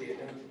picture here,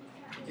 don't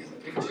you? You get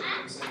the picture what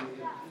I'm saying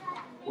here.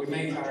 We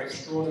make our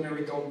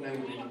extraordinary God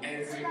known in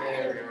every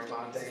area of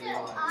our daily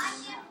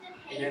lives.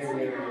 In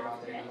every area of our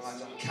daily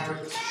lives. Our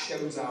character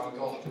shows our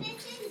God.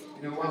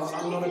 You know, well,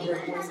 I'm not a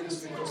great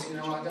witness because,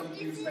 I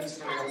don't use this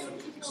very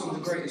often. Some of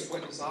the greatest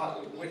witnesses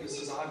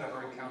I've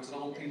ever encountered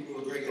aren't people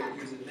who are great at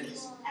using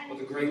this, but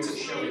the great at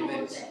showing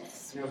this.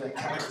 Their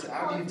character.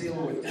 How do you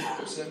deal with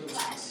difficult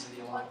circumstances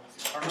in your life?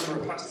 I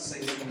remember a pastor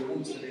saying to me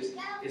once that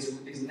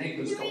his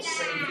neighbours got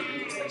saved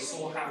because they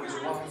saw how his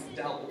wife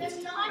dealt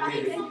with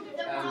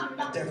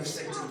a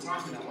devastating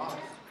time in her life.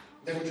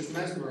 They were just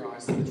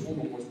mesmerised that this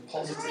woman was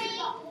positive.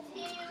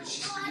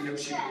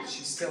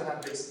 She still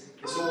had this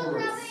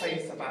aura of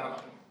faith about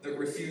her that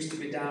refused to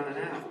be down and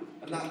out.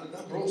 And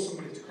that brought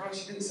somebody to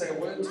Christ. She didn't say a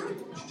word to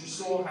them. She just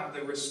saw how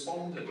they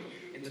responded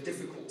in the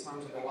difficult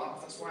times of their life.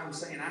 That's why I'm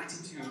saying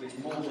attitude is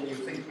more than you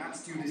think.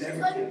 Attitude is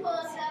everything.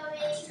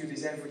 Attitude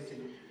is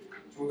everything.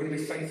 So we're going to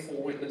be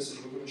faithful witnesses.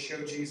 We're going to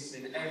show Jesus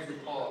in every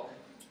part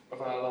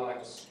of our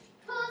lives.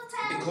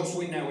 Because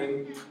we know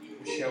him,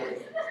 we show him.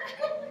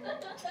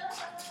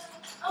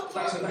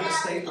 That's a better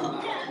statement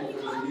that I've come up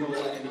with than you're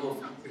letting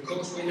on.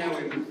 Because we know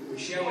him, we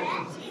show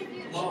him.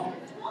 Come on.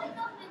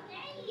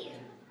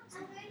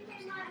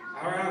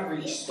 Our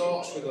outreach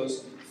starts with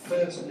us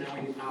first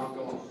knowing our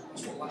God.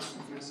 That's what last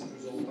week's message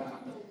was all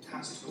about. It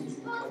has to come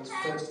from a place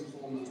first and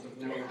foremost of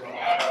knowing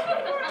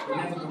God. We're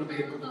never going to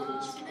be a good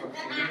witness for Christ.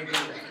 We're never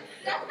going to.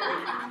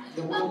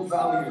 The world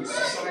values,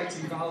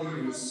 society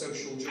values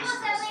social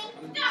justice.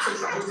 And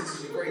social justice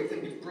is a great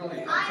thing, it's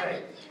brilliant,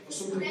 okay. But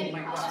some people make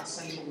that the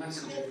central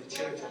message of the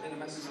church. I did a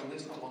message on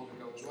this not long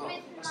ago as well.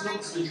 That's not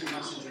the central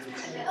message of the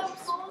church.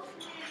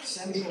 The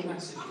central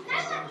message of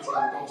Christianity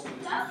and the gospel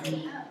is that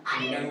you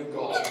can know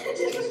God because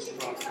Jesus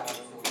Christ died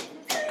for you.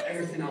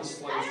 Everything else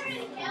flows from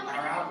that point.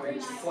 Our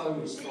outreach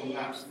flows from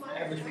that.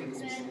 Everything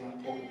comes from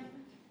that point.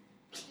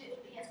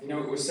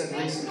 It was said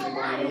recently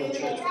by another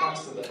church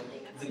pastor that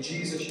the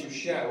Jesus you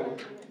show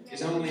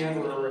is only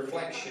ever a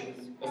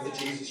reflection of the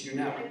Jesus you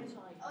know.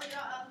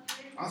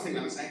 I think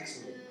that's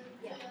excellent.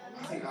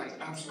 I think that is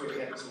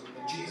absolutely excellent.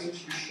 The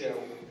Jesus you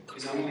show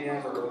is only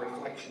ever a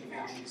reflection of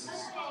the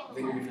Jesus that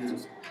you know.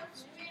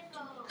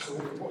 So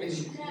what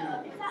is,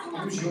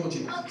 who's your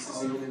Jesus?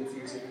 Is he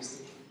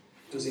unenthusiastic?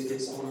 Does he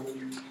dishonour?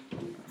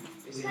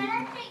 Is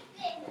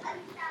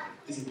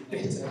he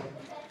bitter?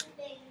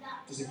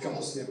 Does he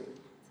gossip?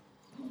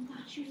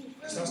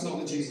 Because that's not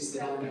the Jesus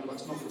that I know.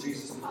 That's not the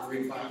Jesus that we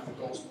read about in the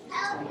Gospels.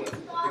 That's not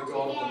the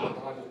God that the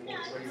Bible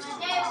portrays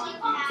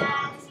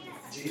as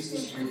the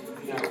Jesus you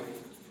know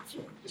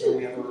is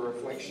only ever a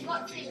reflection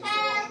of the Jesus that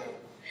you show.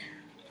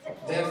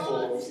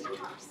 Therefore, it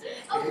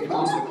can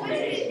come to the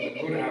conclusion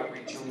that good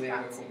outreach only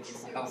ever comes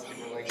from a healthy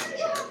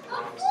relationship with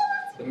Christ.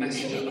 The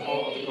message at the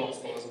heart of the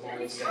Gospel, as I've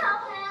already said, is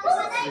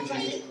that through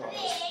Jesus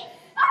Christ,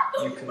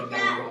 you can know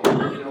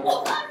God. You know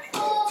what?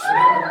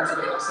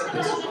 I said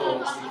this as well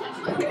last week. I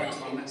keep going back to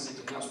my message,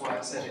 and that's why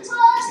I said it's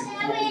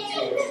important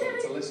for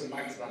us to listen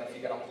back to that if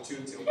you get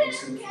opportunity. Or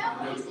listen to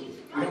my notes.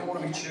 We don't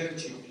want to be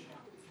churchy.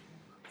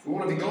 We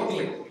want to be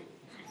godly.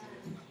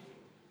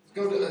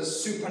 God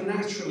has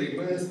supernaturally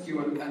birthed you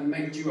and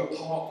made you a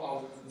part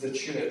of the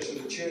church. So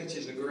the church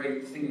is a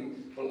great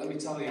thing. But let me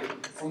tell you,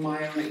 from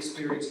my own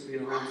experience of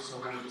being around for so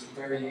long, it's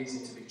very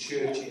easy to be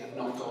churchy and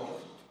not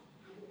godly.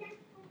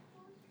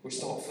 We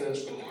start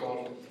first with the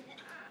godly.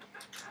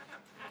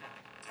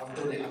 I've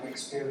done it, I've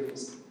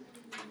experienced it.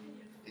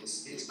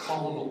 It's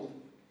carnal,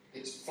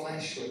 it's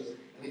fleshly,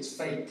 and it's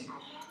fake.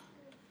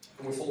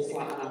 And we fall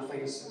flat on our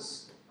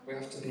faces. We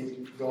have to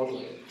be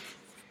godly.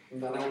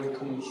 And that only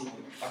comes from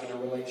having a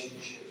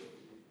relationship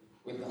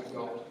with that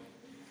God.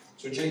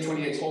 So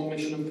J28's whole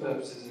mission and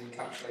purpose is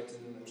encapsulated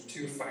in those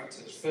two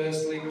factors.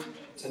 Firstly,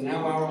 to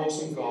know our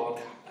awesome God,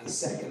 and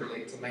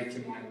secondly, to make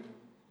him known.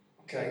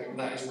 Okay,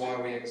 that is why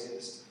we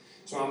exist.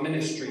 So our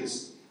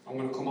ministries, I'm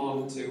going to come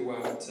on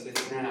to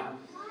this now.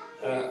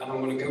 And I'm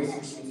going to go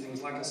through some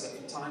things. Like I said,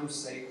 for time's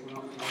sake, we're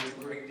not going to go into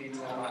great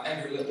detail about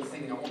every little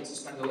thing. I want to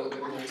spend a little bit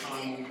more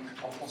time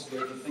on possibly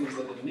the things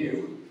that are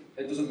new.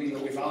 It doesn't mean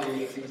that we value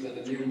the things that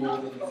are new more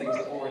than the things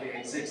that already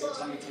exist. Because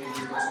let me tell you,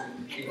 we've got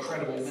some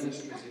incredible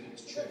ministries in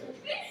this church.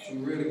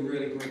 Some really,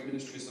 really great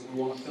ministries that we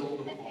want to build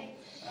upon.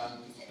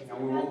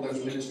 We want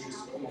those ministries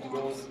to come on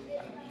board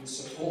and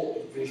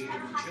support the vision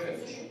of the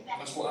church.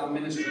 That's what our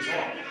ministries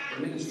are.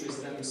 The ministries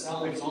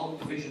themselves aren't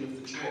the vision of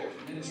the church.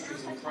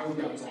 Ministries and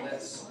programs are there to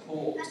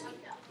support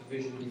the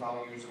vision and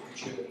values of the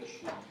church.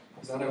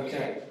 Is that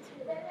okay?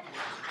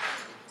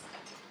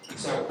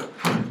 So,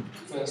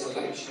 Firstly,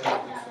 let me share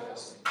with you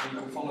first. And you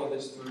can follow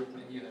this through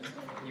in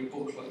your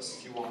booklets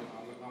if you want.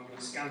 I'm going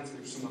to scan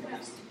through some of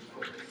these things.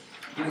 But,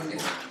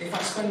 if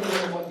I spend a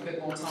little bit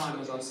more time,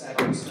 as I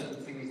said, on certain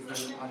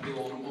things than I do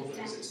on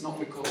others, it's not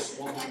because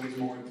one thing is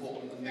more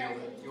important than the other.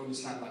 You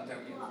understand that,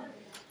 don't you?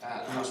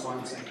 And that's why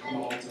I'm saying come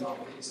along tonight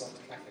and get yourself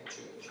to Catholic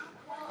Church.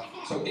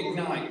 So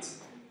Ignite,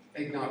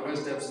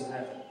 where's Debs and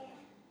Heather?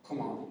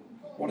 Come on,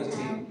 what a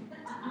team.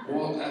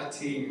 What a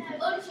team.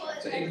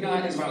 So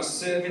Ignite is about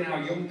serving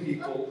our young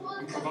people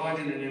and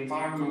providing an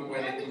environment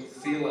where they can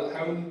feel at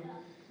home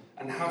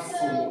and have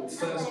fun.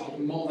 First,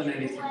 more than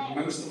anything,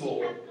 most of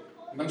all,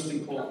 most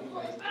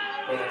importantly,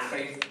 where their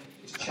faith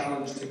is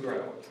challenged to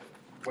grow,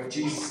 where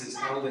Jesus is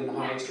held in the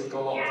highest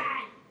regard.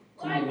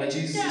 Come on, where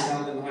Jesus is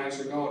held in the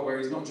highest regard, where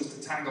he's not just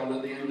a tag on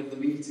at the end of the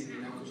meeting,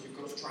 because you've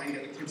got to try and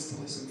get the kids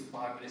to listen for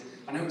 5 minutes.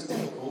 I know it's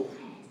difficult,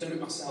 I've done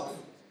it myself.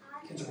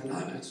 Kids are a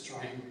nightmare to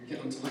try and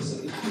get them to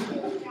listen.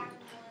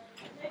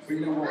 But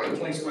you know what? A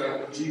place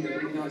where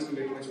Ignite's going to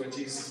be a place where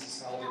Jesus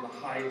is held in the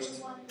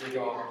highest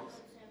regard.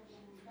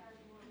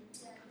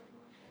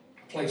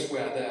 A place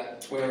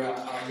where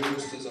our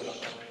youngsters are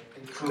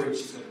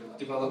encouraged to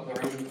develop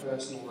their own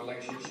personal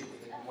relationship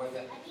with him, where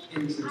they're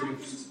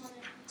introduced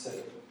to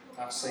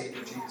our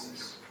Saviour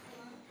Jesus.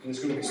 And there's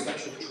going to be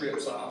special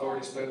trips. I've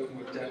already spoken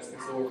with Deb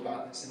before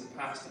about this in the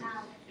past,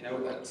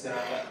 and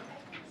that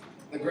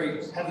the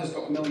great Heather's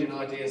got a million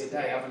ideas a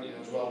day, haven't you,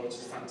 as well, which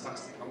is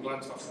fantastic. I'm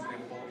glad to have somebody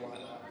on board like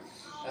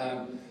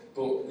that.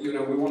 But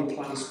we want to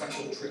plan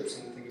special trips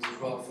and things as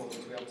well for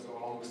them to be able to go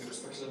along to,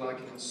 especially like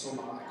in the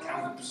summer, like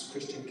camps,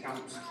 Christian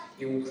camps,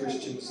 young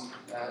Christians,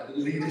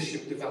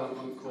 leadership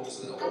development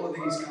courses, all of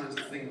these kinds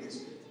of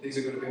things. These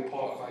are going to be a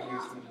part of our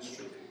youth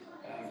ministry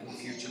in the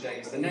future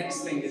days. The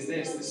next thing is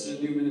this. This is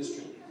a new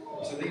ministry.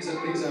 So these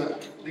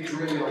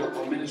really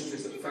are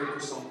ministries that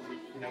focus on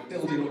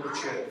building up the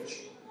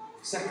church.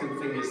 Second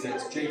thing is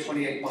this,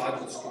 J28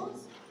 Bible School.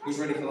 Who's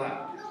ready for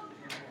that?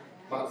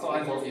 About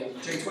 5 of you.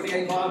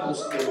 J28 Bible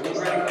School. Who's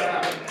ready for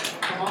that?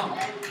 Come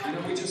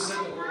on. We just said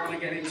that we want to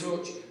get in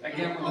touch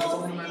again with the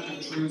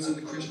fundamental truths of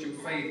the Christian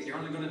faith. You're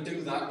only going to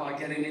do that by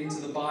getting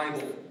into the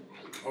Bible.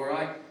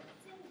 Alright?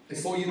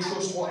 Before you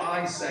trust what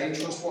I say,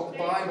 trust what the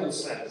Bible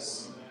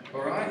says.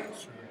 Alright?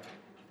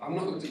 I'm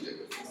not going to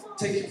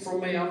take it from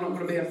me, I'm not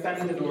going to be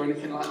offended or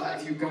anything like that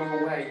if you go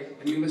away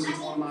and you listen to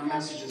one of my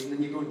messages and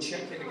then you go and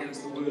check it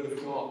against the Word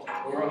of God.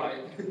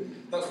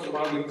 Alright? That's what the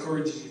Bible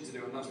encourages you to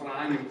do, and that's what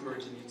I'm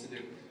encouraging you to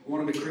do. We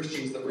want to be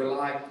Christians that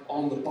rely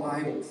on the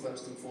Bible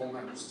first and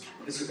foremost.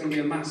 This is going to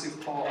be a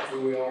massive part of who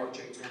we are at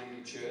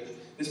J28 Church.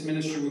 This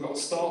ministry, we've got a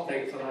start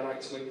date for that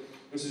actually.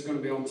 This is going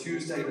to be on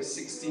Tuesday the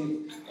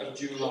 16th of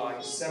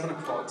July, 7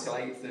 o'clock till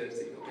 8:30.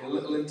 There'll be a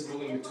little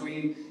interval in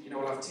between.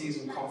 We'll have teas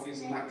and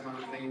coffees and that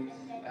kind of thing.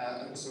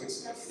 So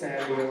it's a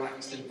fairly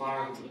relaxed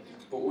environment.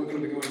 But we're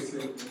going to be going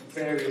through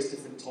various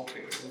different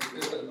topics.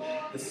 And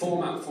the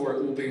format for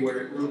it will be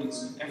where it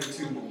runs every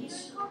 2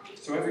 months.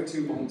 So every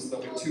 2 months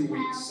there'll be 2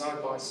 weeks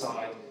side by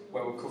side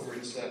where we're covering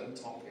a certain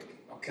topic.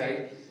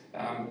 Okay?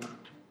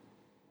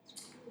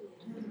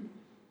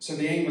 So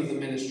the aim of the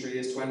ministry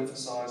is to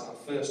emphasise our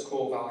first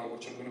core value,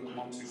 which I'm going to come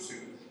on to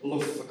soon,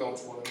 love for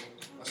God's Word.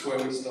 That's where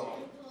we start.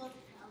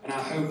 And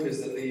our hope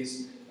is that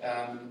these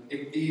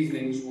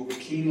evenings will be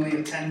keenly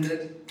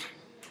attended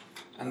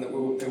and that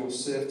they will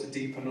serve to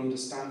deepen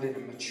understanding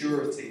and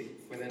maturity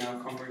within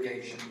our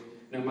congregation,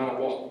 no matter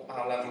what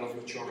our level of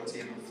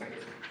maturity in the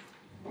faith.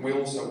 And we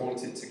also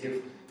wanted to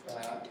give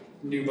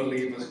new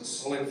believers a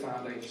solid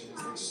foundation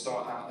as they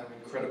start out their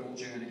incredible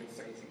journey of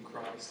faith in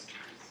Christ.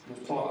 And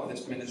as part of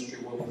this ministry,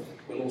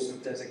 we'll also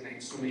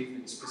designate some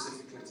evenings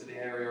specifically to the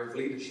area of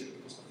leadership,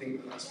 because I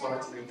think that's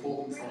vitally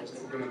important for us.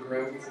 If we're going to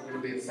grow, if we're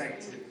going to be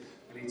effective,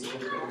 we need to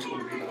look at who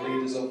will be the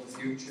leaders of the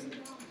future.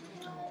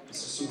 This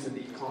is something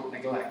that you can't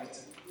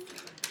neglect.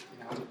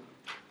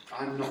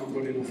 I'm not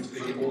good enough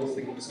to be all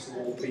things to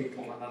all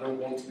people, and I don't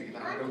want to be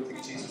that. I don't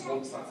think Jesus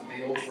wants that for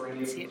me or for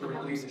any of the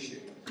current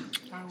leadership.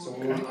 So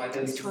we want to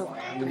identify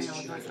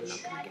amongst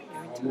church,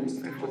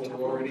 amongst the people that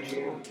are already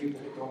here, the people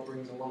that God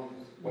brings along.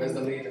 Where's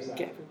the leaders at?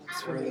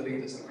 Where are the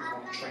leaders that we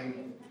want to train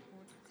them?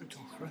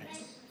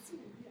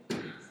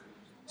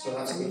 So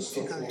that's good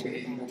stuff. We'll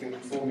be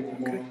informing you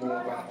more and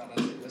more about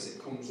that as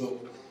it comes up.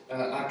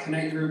 Our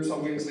Connect groups,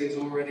 obviously, is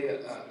already a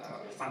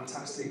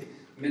fantastic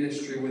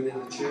ministry within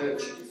the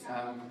church.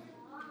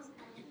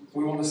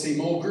 We want to see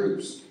more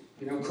groups.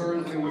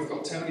 Currently we've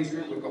got Tony's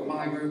group, we've got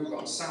my group, we've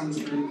got Sam's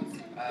group,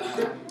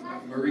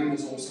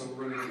 Marina's also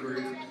running a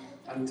group,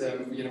 and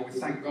we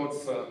thank God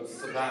for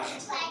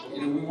that. But,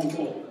 we want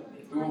more.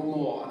 We want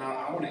more, and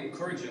I want to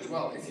encourage you as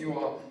well. If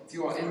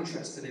you are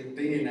interested in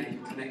being a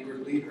Connect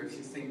group leader, if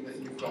you think that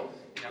you've got,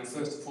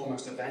 first and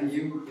foremost a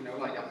venue,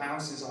 like your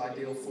house is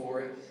ideal for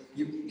it.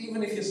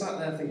 Even if you're sat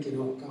there thinking,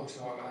 oh gosh,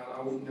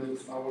 I wouldn't know,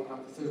 I wouldn't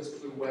have the first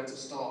clue where to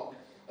start.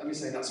 Let me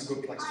say that's a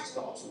good place to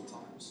start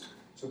sometimes.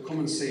 So come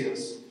and see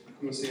us.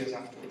 Come and see us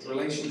afterwards.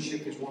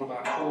 Relationship is one of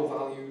our core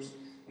values,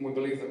 and we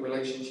believe that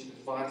relationship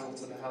is vital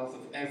to the health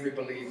of every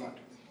believer.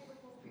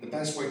 And the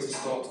best way to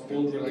start to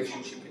build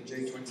relationship in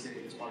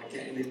J28 is by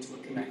getting into a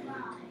Connect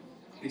group.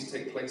 These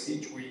take place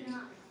each week,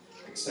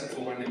 except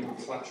for when it will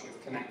clash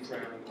with Connect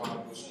Prayer and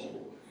Bible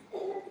School.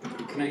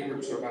 Connect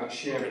groups are about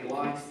sharing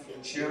life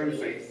and sharing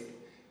faith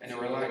in a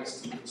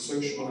relaxed and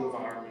sociable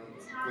environment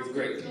with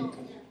great people.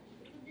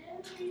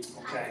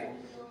 Okay.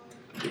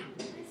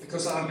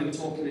 Because I've been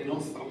talking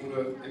enough, I'm going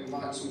to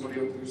invite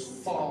somebody up who's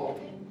far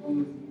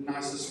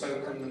nicer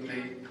spoken than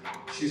me.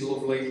 She's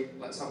lovely.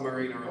 Let's have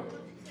Marina up.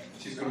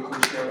 She's going to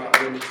come share about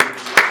her women's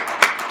ministry.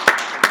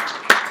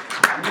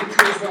 And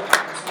Nikki as well.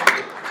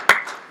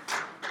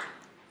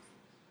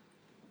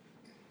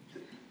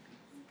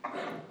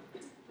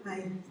 Hi.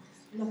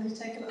 I'm not going to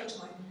take a lot of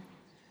time,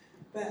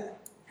 but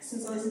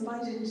since I was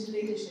invited into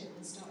leadership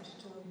and started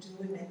talking to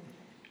women,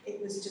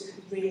 it was just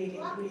really,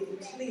 really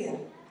clear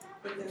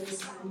that there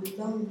was a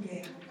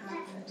longing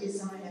and a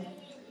desire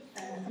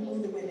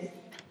among the women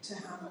to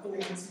have a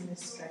women's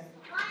ministry.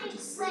 I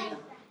just saw that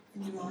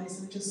in your eyes,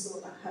 and I just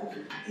saw that hope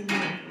in you.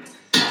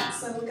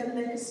 So we're going to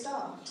make a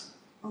start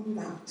on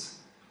that.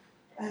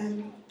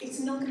 It's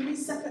not going to be a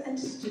separate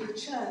entity to the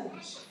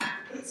church.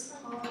 It's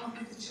part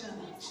of the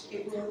church.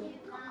 It will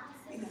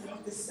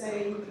have the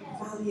same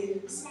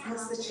values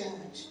as the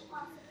church.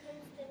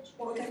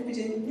 What we're going to be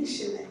doing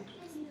initially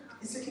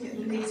is looking at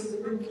the needs of the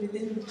women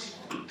within the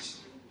church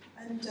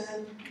and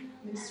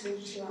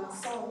ministering to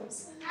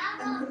ourselves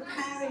and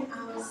preparing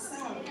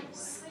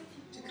ourselves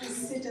to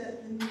consider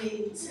the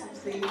needs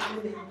of the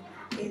women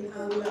in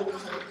our local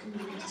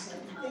community,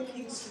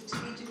 thinking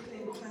strategically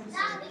and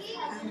practically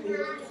how we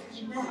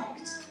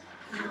connect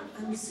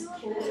and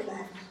support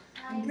them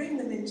and bring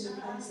them into a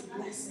place of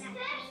blessing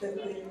that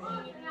we're in.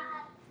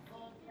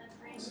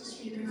 I was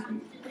just reading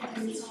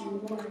through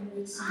what I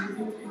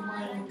wrote a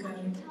while ago.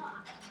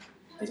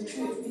 The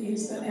truth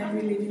is that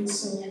every living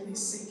soul is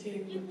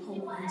seeking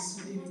wholeness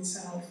within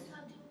itself,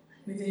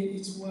 within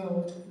its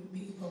world and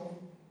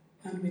people,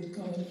 and with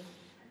God.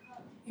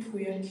 If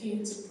we are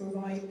keen to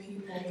provide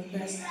people the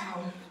best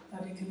help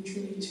that can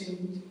truly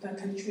change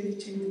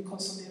the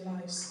course of their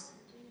lives,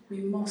 we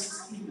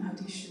must, in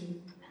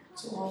addition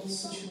to all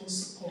social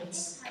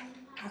supports,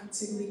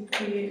 actively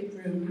create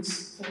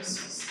rooms for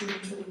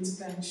spiritual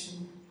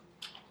intervention.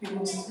 We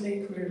must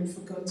make room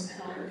for God to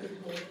help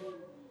people.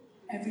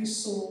 Every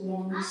soul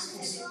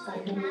longs for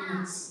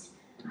holiness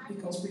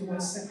because we were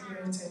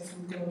separated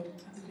from God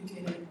at the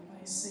beginning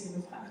by sin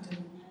of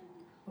Adam.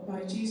 But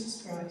by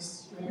Jesus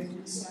Christ, we are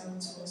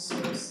reconciled to our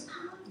souls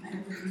and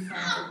Heavenly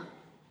Father.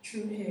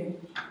 Through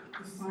Him,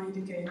 we find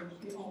again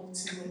the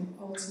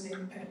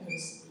ultimate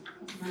purpose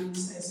of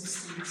man's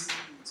existence,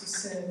 to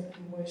serve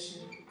and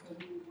worship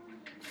God.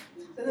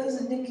 So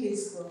those are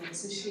Nikki's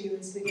thoughts as she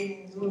was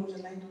beginning the Lord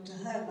had laid onto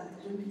her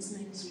about the women's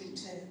ministry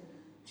too.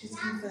 She's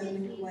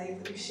confirming the way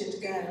that we should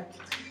go.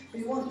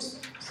 We want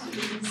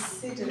properly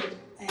considered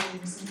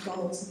aims and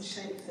goals and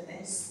shape for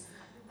this,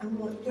 and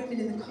want women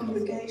in the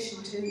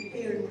congregation to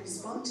hear and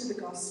respond to the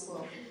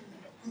gospel,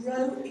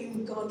 grow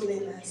in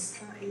godliness,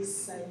 that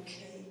is so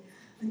key,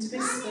 and to be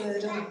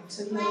spurred on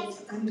to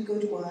love and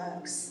good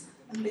works,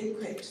 and be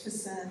equipped for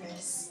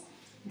service,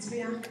 and to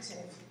be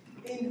active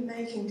in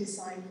making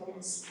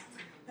disciples.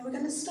 And we're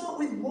going to start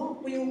with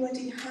what we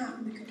already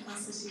have the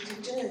capacity to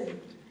do.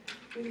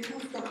 We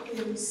have got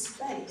here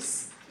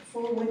space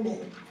for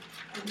women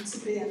and to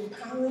be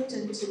empowered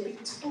and to be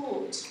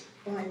taught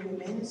by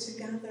women, to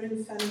gather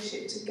in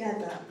fellowship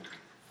together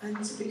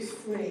and to be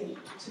free,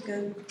 to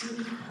go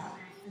deeper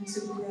and to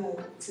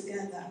grow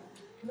together.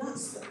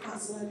 That's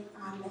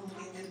our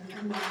longing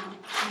and our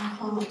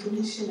heart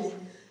initially.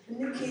 And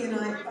Nikki and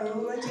I are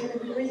already in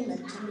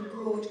agreement on the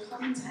broad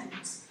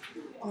content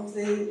of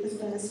the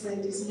First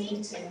Ladies'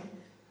 meeting.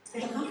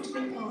 It'll have to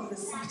be part of a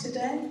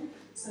Saturday,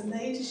 so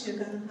ladies, you're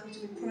going to have to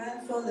be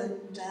prayerful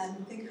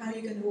and think how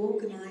you're going to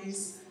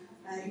organise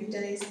your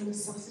days on a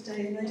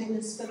Saturday in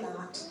readiness for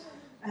that.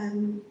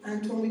 And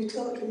when we've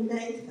talked with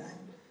Nathan,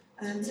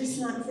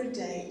 listen out for a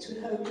date.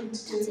 We're hoping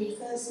to do the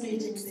first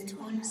meeting within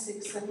 5,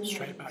 6, 7 weeks.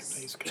 Straight back,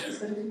 please. Just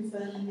got to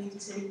confirm a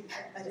meeting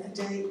at a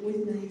date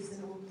with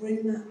Nathan. We'll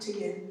bring that to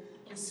you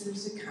as soon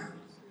as we can.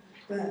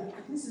 But I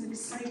think it's an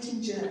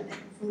exciting journey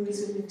for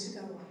us women to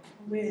go on.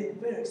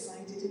 We're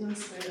excited in our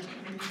spirit.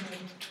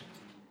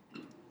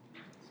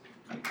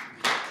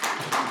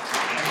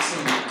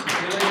 Excellent.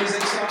 You ladies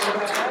excited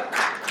about that?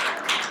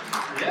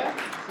 Yeah?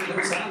 You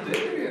don't sound it, do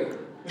you?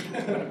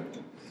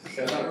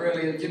 Yeah, that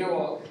really, you know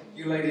what?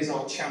 You ladies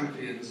are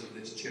champions of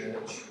this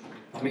church.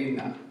 I mean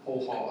that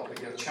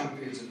wholeheartedly. You're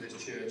champions of this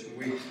church, and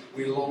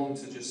we long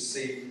to just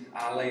see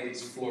our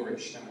ladies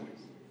flourish, don't we?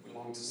 We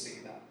long to see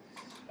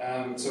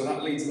that. So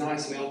that leads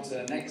nicely on to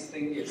the next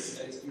thing.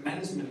 It's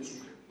men's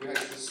ministry. We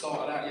actually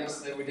started out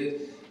yesterday. We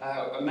did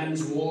a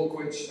men's walk,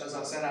 which, as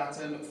I said, I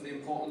turned up for the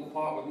important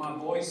part with my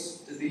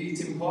voice. Did the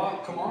eating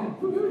part? Come on.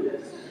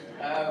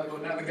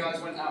 But now the guys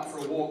went out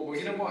for a walk. But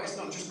you know what? It's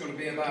not just going to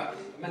be about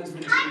men's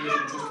ministry.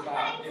 Isn't just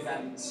about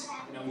events.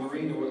 You know,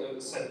 Marina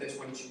said this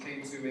when she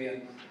came to me,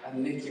 and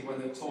Nikki when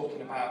they were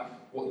talking about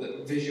what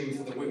the vision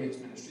for the women's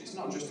ministry. It's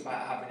not just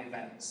about having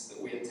events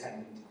that we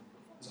attend.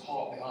 There's a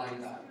heart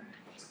behind that.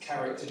 There's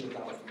character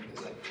development.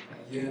 There's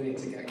a yearning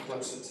to get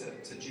closer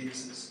to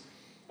Jesus.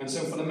 And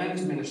so for the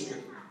men's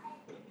ministry,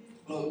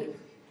 look,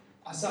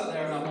 I sat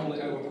there and I mulled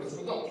it over because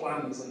we've got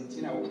plans and,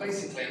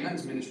 basically a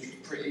men's ministry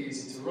is pretty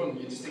easy to run.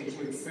 You just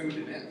include food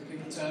in it and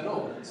people turn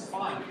up. It's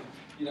fine.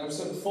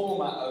 So the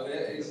format of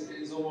it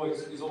is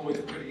always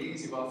pretty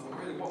easy, but I thought,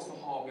 really, what's the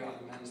heart behind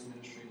the men's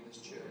ministry in this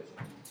church?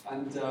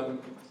 And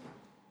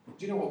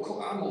do you know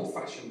what? I'm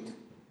old-fashioned.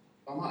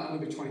 I might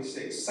only be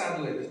 26.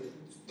 Sadly,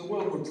 the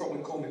world would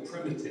probably call me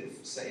primitive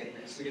saying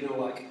this. So,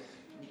 like,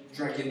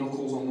 drag your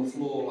knuckles on the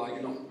floor, like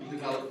you're not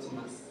developed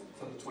enough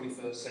for the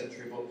 21st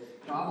century. But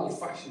I'm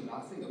old-fashioned.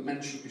 I think that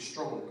men should be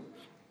strong.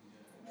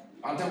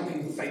 I don't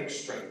mean fake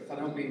strength. I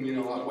don't mean,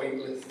 like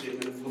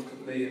weightlifting and look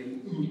at me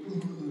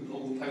and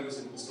all the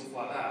posing and stuff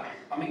like that.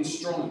 I mean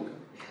strong.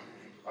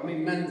 I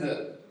mean men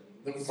that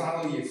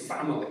value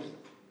family.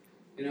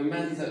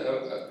 Men that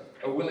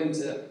are willing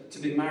to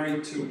be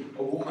married to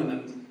a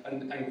woman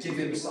and give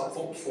himself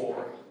up for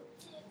her.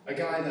 A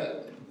guy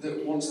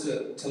that wants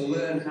to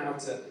learn how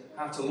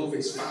to love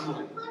his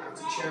family, how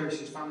to cherish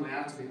his family,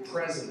 how to be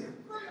present.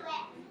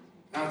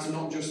 How to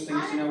not just think,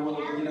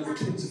 the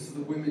kids are for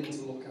the women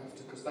to look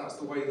after, because that's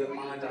the way that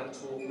my dad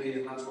taught me,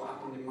 and that's what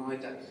happened in my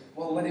day.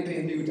 Well, let it be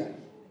a new day.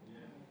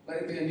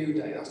 Let it be a new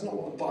day. That's not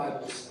what the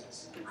Bible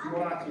says. From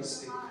what I can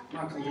see,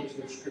 my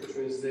conviction of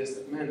Scripture is this: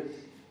 that men,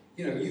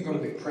 you've got to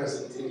be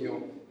present in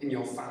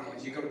your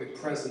families. You've got to be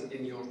present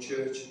in your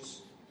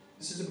churches.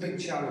 This is a big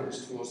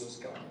challenge towards us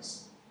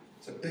guys.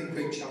 It's a big,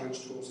 big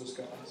challenge towards us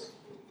guys.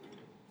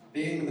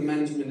 The aim of the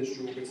men's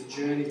ministry will be to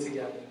journey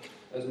together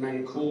as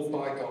men called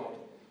by God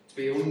to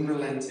be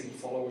unrelenting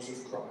followers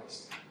of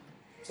Christ.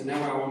 To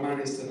know our man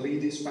is to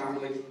lead his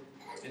family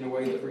in a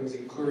way that brings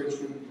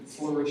encouragement,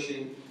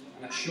 flourishing,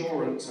 and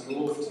assurance and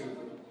love to them.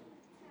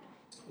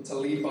 And to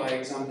lead by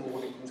example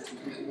when it comes to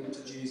commitment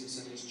to Jesus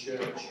and his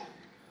church.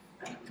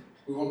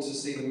 We want to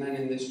see the men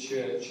in this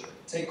church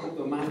take up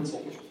the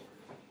mantle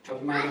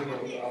of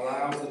manhood that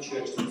allows the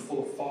church to be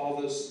full of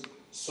fathers,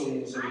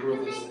 sons and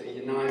brothers that are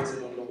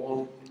united under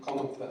one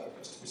common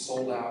purpose, to be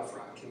sold out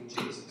for our King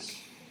Jesus.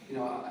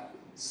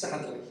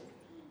 Sadly,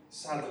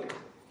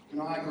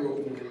 I grew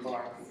up in an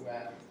environment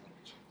where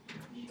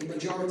the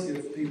majority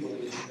of people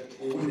in the church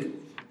were women.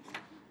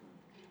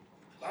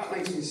 That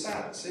makes me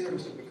sad,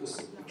 seriously, because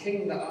the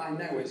King that I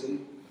know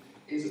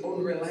is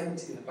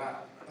unrelenting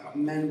about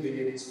men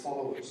being his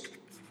followers.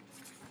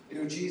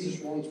 Jesus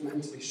wants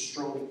men to be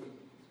strong.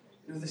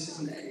 This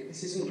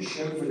isn't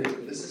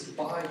chauvinism, this is the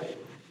Bible.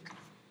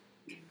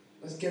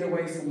 Let's get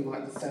away from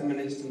the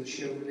feminist and the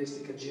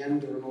chauvinistic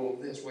agenda and all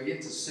of this. We're here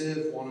to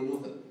serve one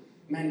another.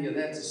 Men, you're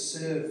there to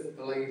serve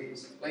the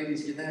ladies.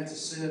 Ladies, you're there to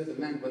serve the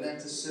men. We're there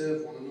to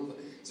serve one another.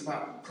 It's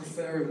about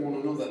preferring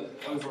one another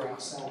over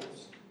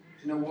ourselves.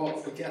 You know what?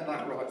 If we get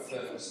that right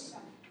first,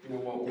 we'll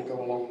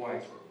go a long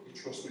way. You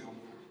trust me on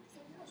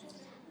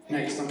that.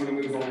 Next, I'm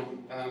going to move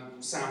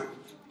on. Sam,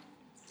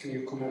 can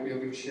you come up? You're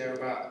going to share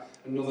about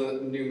another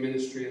new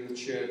ministry in the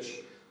church.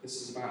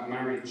 This is about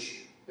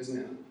marriage, isn't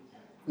it?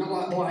 Not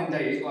like Blind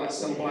Date, like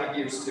some Black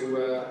used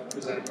to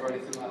present or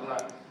anything like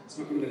that. It's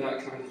not going to be that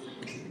kind of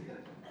thing.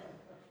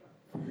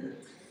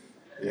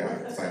 Yeah,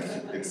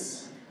 thank you.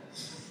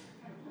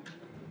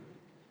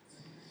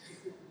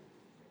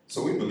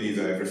 So we believe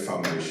that every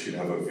family should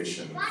have a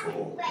vision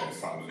for their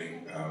family.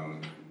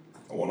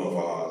 One of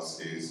ours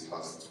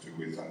has to do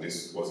with, and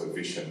this was a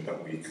vision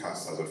that we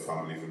cast as a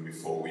family even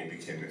before we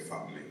became a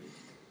family.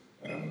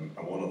 And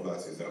one of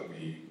that is that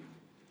we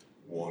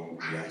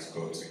ask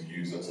God to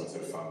use us as a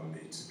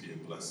family to be a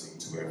blessing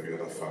to every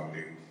other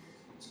family.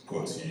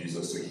 God to use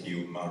us to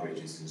heal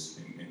marriages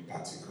in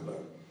particular.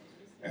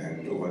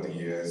 And over the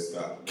years,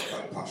 that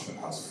passion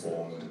has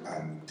formed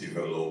and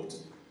developed.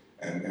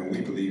 And we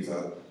believe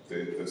that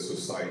the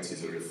society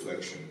is a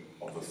reflection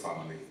of the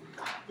family.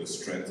 The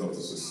strength of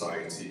the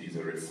society is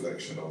a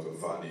reflection of the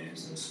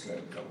values and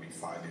strength that we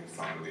find in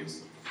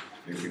families.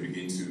 If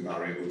we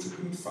are able to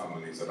build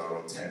families that are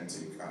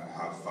authentic and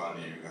have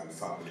value, and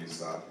families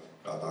that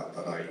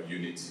are in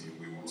unity,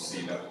 we will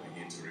see that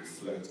begin to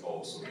reflect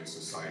also in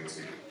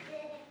society.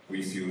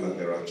 We feel that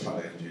there are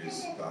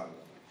challenges that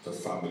the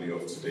family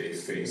of today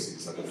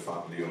faces that the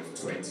family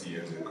of 20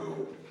 years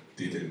ago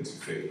didn't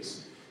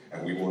face.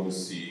 And we want to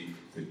see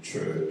the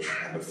church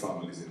and the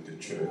families in the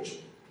church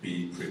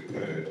be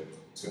prepared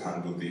to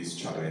handle these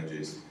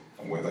challenges.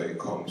 And whether it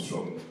comes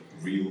from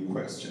real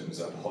questions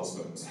that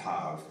husbands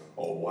have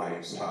or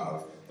wives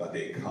have, that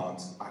they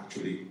can't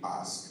actually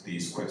ask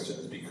these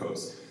questions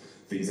because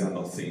these are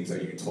not things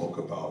that you talk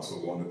about. So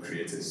we want to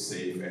create a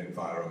safe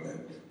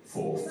environment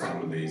for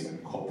families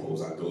and couples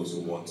and those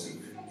who want to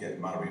get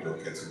married or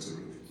get into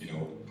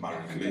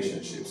married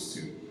relationships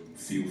to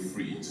feel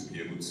free to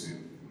be able to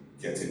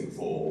get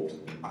involved,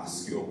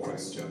 ask your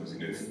questions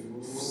in a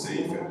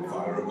safe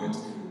environment,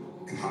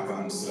 have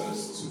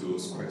answers to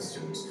those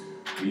questions.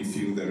 We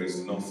feel there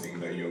is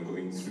nothing that you're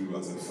going through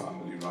as a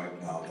family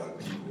right now that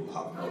people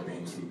have not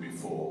been through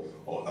before,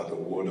 or that the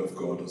Word of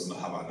God does not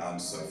have an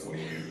answer for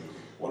you.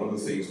 one of the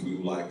things we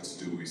would like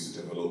to do is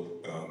to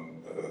develop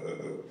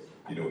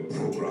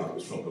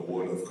programs from the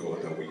Word of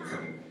God that we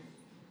can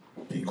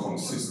be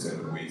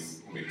consistent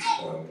with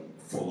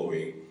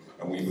following,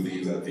 and we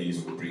believe that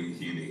these will bring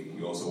healing.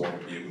 We also want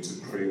to be able to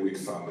pray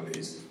with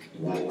families,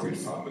 walk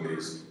with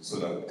families, so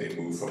that they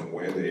move from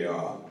where they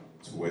are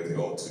to where they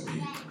ought to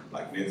be.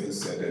 Like Nathan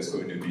said, there's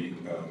going to be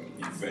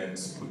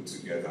events put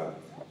together,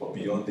 but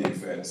beyond the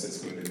events,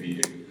 there's going to be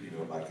a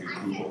group of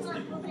people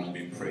who will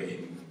be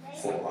praying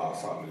for our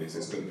families.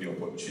 There's going to be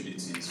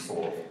opportunities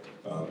for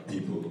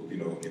people,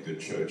 in the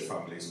church,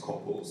 families,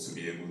 couples, to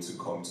be able to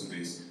come to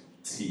this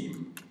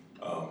team,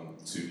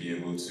 to be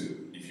able to,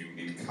 if you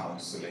need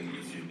counseling,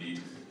 if you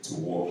need to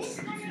walk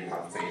through, if you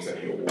have things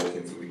that you're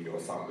walking through in your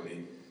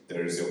family,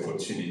 there is the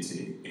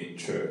opportunity in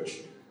church.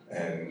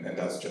 And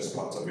that's just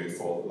part of it.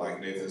 For, like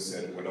Nathan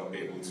said, we're not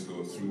able to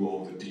go through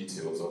all the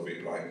details of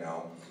it right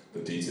now.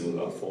 The details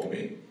are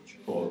forming.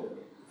 But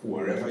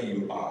wherever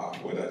you are,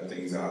 whether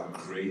things are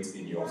great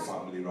in your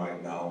family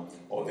right now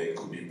or they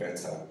could be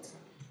better,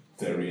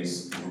 there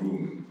is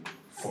room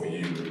for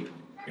you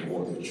in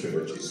what the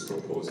church is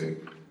proposing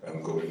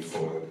and going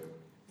forward.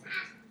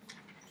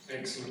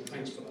 Excellent.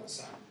 Thanks for that,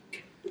 Sam.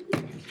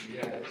 Thank you.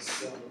 Yeah, it's,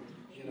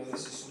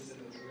 this is something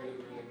that's really,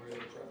 really,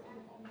 really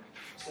prevalent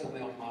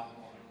certainly on my heart.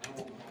 I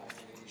want the heart of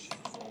the leadership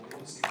as well. We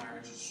want to see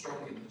marriages strong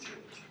in the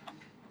church.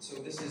 So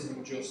this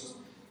isn't just,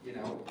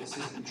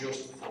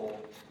 for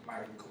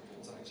married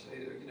couples.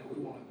 Actually,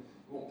 we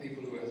want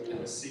people who are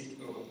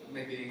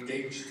maybe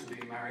engaged to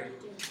be married,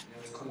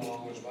 to come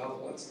along as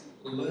well. Let's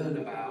learn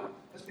about.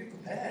 Let's be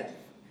prepared.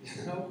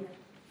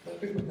 Let's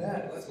be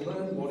prepared. Let's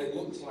learn what it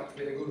looks like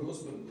to be a good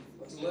husband.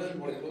 Let's learn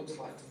what it looks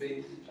like to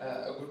be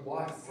a good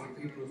wife from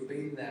people who've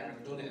been there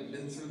and done it and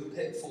been through the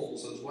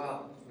pitfalls as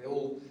well. We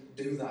all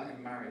do that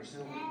in marriage,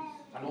 don't we?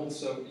 And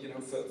also,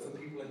 for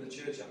people in the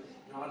church,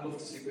 I'd love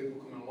to see people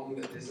coming along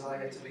that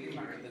desire to be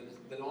married,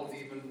 that aren't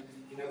even,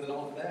 that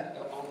aren't there,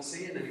 that aren't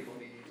seeing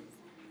anybody.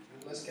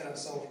 Let's get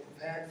ourselves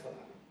prepared for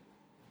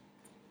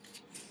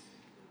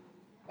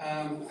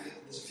that.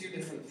 There's a few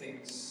different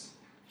things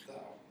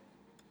that,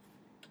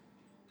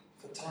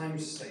 for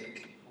time's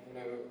sake,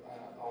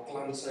 I'll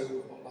glance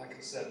over, but like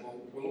I said,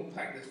 we'll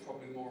unpack this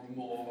probably more and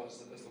more as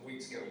the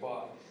weeks go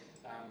by.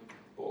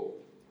 But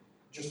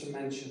just to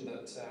mention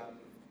that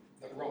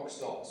rock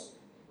stars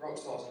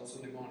on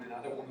Sunday morning,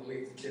 I don't want to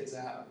leave the kids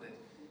out of it.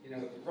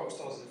 Rock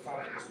stars is a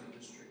fabulous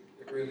ministry.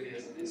 It really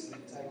is. It's an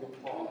integral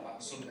part of our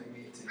Sunday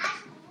meetings.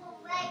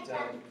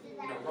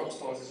 And rock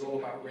stars is all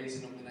about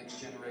raising up the next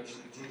generation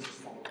of Jesus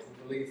followers.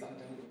 We believe that,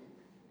 don't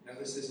we?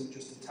 This isn't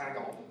just a tag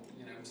on,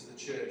 to the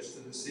church, to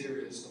the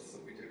serious stuff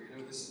that we do.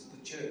 This is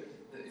the church.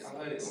 I've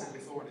heard it said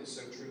before, and it's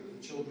so true,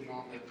 that the children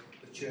aren't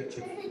the church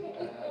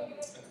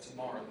of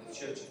tomorrow, the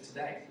church of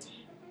today.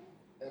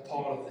 They're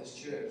part of this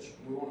church,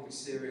 and we want to be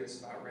serious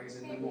about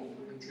raising them up,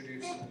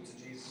 introducing them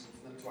to Jesus, and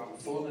for them to have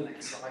fun and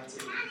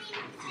exciting,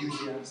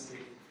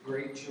 enthusiastic,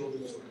 great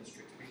children's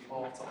ministry to be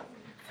part of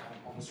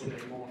on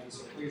Sunday morning.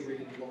 So please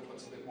read in the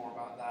booklets a bit more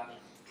about that.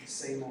 The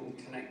same on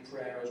Connect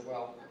Prayer as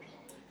well.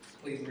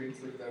 Please read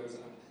through those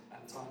and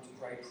time to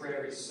pray.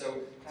 Prayer is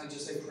so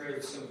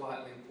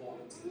vitally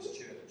important to this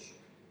church.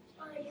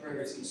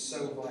 Prayer is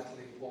so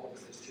vitally important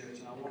to this church,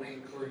 and I want to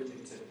encourage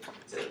you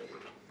to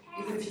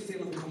even if you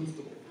feel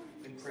uncomfortable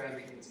in prayer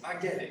meetings, I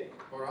get it,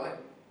 alright?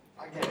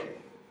 I get it.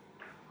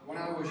 When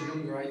I was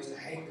younger, I used to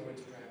hate going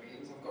to prayer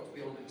meetings, I've got to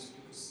be honest,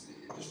 because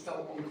it just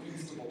felt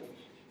uncomfortable.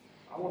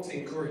 I want to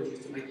encourage you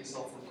to make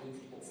yourself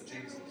uncomfortable for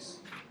Jesus,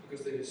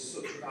 because there is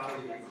such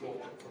value in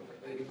corporate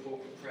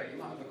prayer. You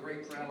might have a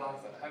great prayer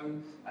life at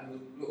home,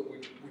 and look, we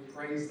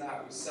praise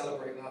that, we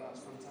celebrate that,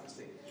 that's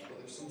fantastic, but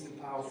there's something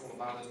powerful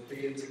about us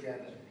being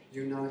together,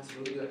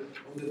 united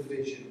under the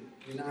vision,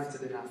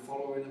 united in our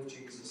following of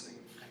Jesus,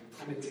 and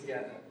coming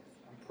together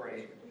and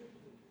praying.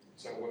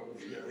 So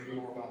read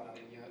more about that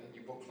in your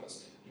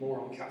booklets, more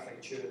on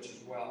Catholic Church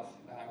as well.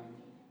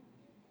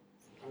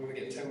 I'm going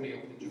to get Tony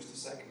up in just a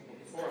second, but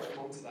before I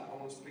come on to that, I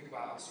want to speak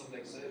about our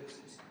Sunday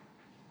services.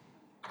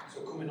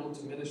 So coming on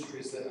to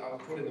ministries that I've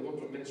put in the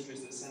booklet,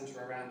 ministries that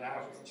centre around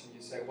outreach, and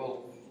you say,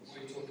 well, what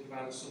are you talking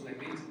about a Sunday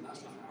meeting?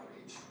 That's not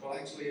outreach. Well,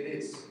 actually it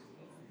is.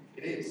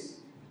 It is.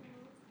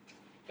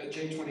 At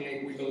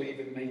J28 we believe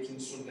in making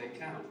Sunday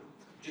count.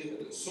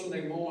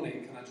 Sunday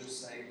morning, can I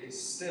just say,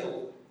 is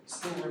still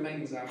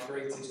remains our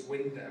greatest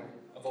window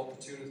of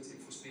opportunity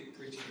for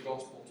preaching the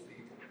gospel to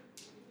people.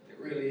 It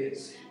really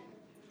is.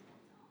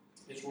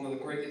 It's one of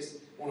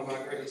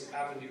our greatest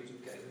avenues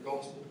of getting the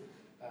gospel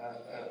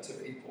to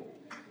people.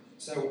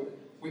 So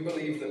we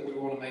believe that we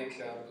want to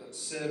make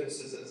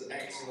services as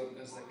excellent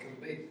as they can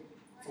be.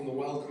 From the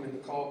welcome in the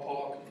car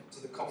park to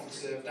the coffee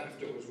served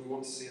afterwards, we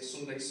want to see a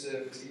Sunday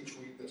service each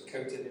week that's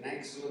coated in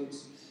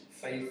excellence,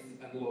 faith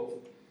and love.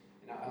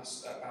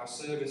 Our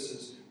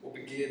services will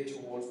be geared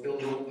towards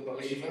building up the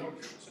believer,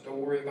 so don't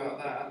worry about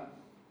that,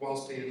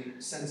 whilst being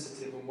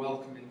sensitive and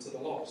welcoming to the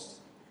lost.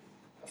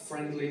 A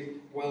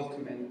friendly,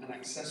 welcoming and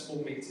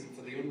accessible meeting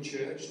for the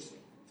unchurched,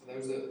 for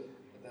those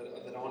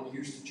that aren't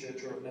used to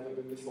church or have never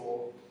been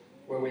before,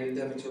 where we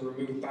endeavour to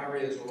remove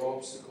barriers or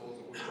obstacles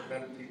that would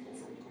prevent people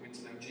from coming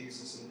to know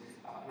Jesus. And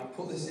I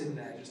put this in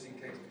there just in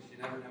case, because you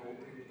never know what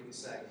people are going to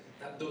say.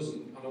 That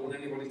doesn't, I don't want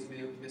anybody to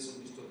be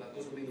misunderstood, that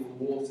doesn't mean that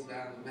we water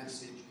down the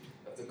message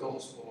of the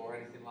gospel or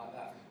anything like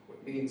that. What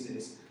it means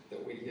is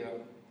that we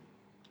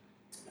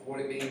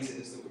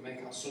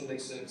make our Sunday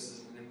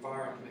services an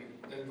environment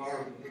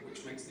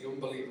which makes the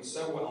unbeliever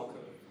so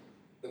welcome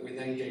that we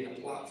then gain a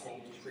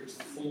platform to preach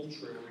the full,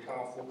 true,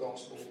 powerful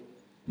gospel,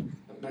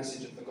 the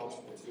message of the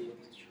gospel to them.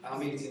 Our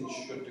meetings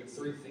should do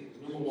three things.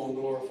 Number one,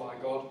 glorify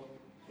God.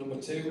 Number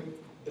two,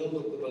 build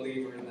up the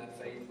believer in their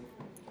faith.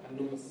 And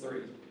number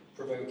three,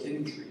 provoke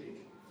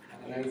intrigue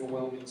and an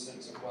overwhelming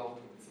sense of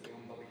welcome for the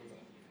unbeliever.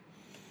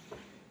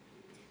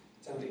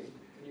 Tony,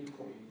 can you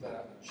come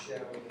there and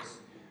share with us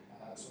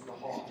some of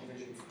the heart and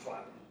vision for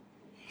Platinum?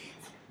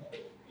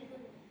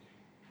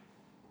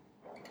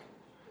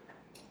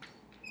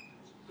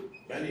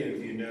 Many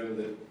of you know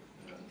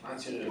that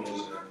Platinum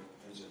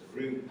as a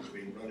group has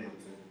been running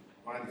for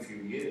quite a few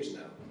years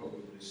now,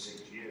 probably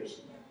 6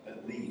 years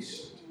at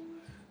least.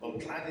 Well,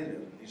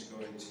 Platinum is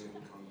going to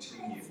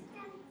continue.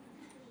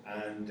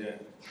 And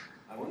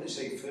I want to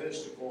say,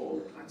 first of all,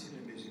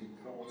 Platinum is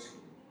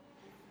important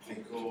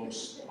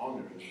because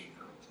honour is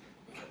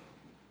important.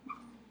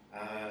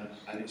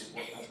 And that's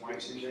why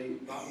it's in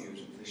the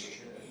values of this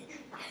church.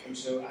 And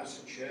so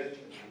as a church,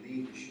 as a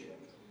leadership,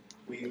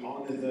 we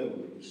honour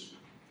those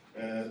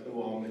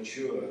who are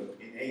mature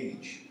in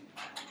age.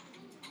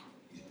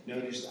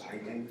 Notice that I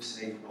didn't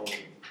say old.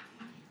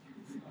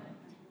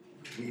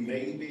 We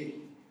may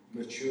be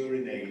mature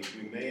in age,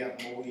 we may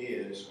have more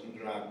years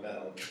under our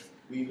belt,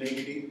 we may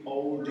be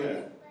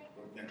older,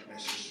 but not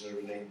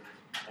necessarily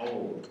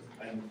old.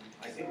 And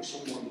I think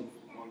someone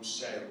once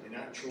said, in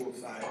actual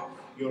fact,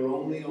 you're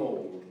only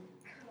old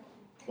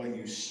when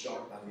you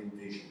stop having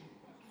vision.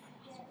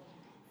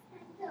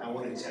 I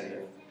want to tell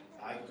you,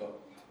 I've got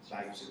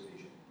types of vision.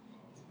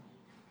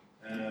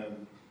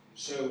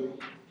 So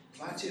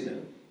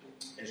Platinum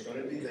is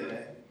going to be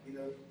there. You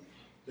know,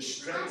 the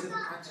strength of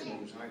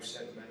Platinum, as I've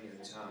said many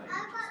a time,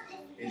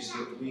 is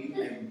that we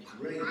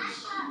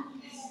embrace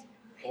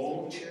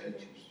all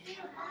churches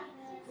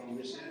from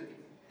this area.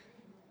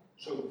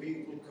 So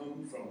people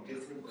come from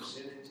different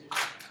vicinities.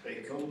 They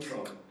come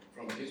from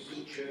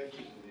different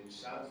churches within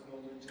South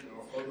Normanton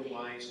or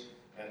otherwise.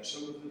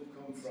 Some of them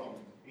come from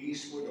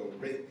Eastwood or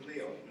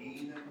Ripley or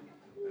Enham,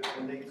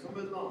 and they come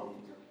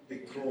along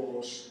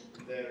because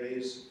there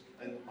is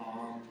an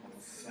arm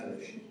of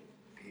fellowship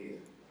here.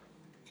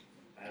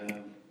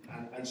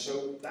 And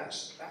so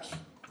that's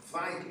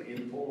vitally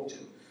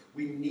important.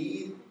 We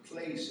need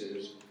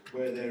places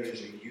where there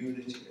is a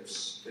unity of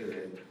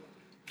spirit,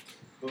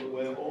 but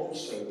where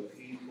also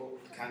people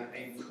can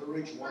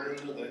encourage one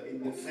another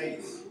in the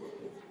faith.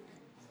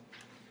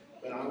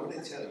 But I want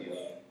to tell you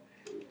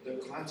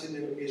that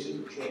Platinum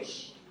isn't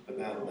just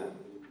about that.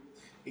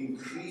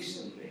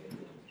 Increasingly,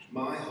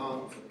 my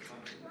heart for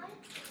Platinum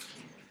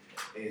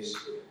is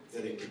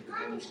that it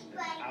becomes an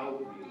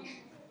outreach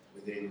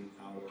within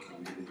our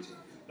community.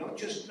 Not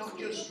just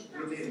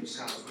within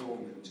South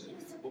Normanton,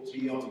 but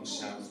beyond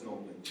South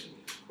Normanton,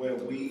 where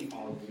we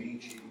are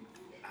reaching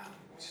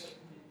out.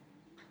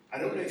 I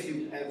don't know if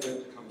you've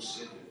ever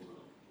considered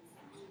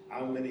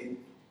how many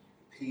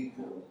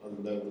people are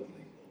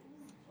lonely.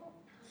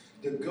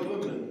 The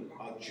government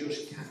are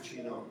just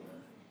catching on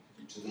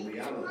to the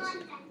reality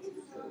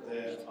that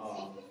there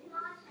are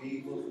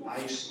people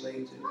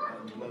isolated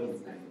and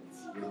lonely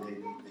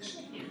within this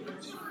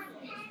community.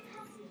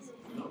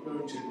 I'm not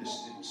going to the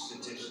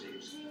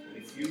statistics, but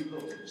if you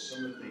look at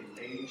some of the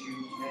Age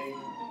UK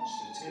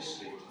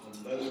statistics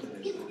on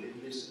loneliness within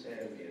this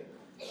area,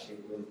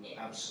 it will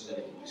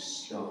absolutely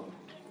stop.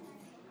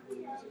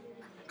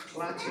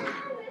 Platinum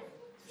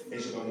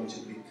is going to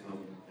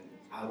become an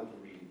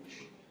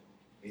outreach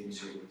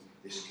into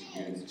this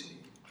community.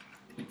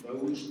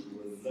 Those who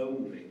are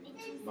lonely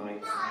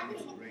might find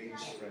a great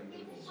friend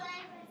of all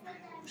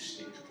who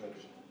sticks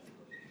closer.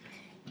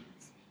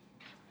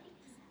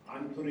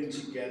 I'm putting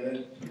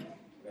together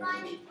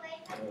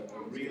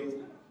a real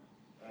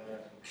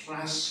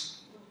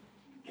class,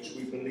 because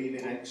we believe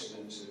in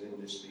excellence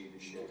in this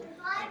leadership.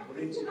 I'm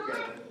putting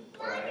together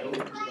what I hope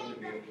is going to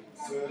be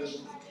a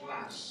first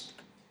class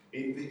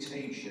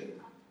invitation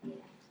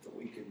that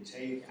we can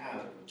take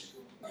out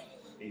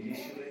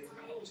initially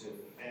to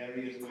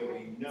areas where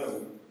we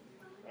know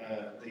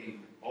the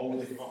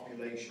older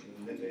population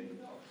living.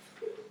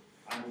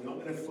 And we're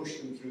not going to push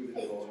them through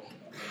the door.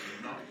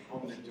 We're not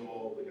on the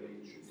door. We're going to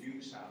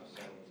introduce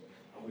ourselves,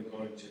 and we're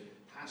going to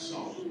pass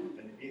on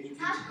an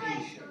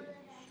invitation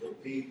for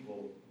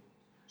people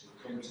to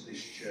come to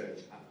this church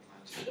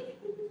at Platinum,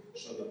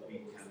 so that we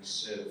can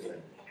serve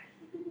them,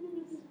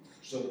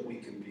 so that we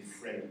can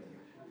befriend them,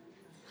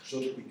 so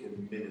that we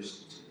can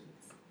minister to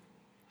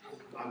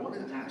them. I want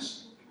to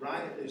ask,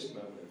 right at this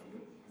moment,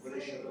 I'm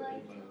going to shut up in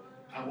a moment.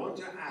 I want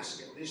to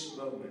ask at this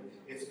moment,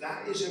 if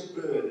that is a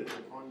burden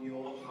upon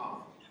your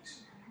heart,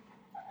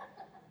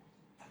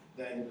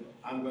 then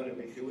I'm going to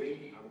be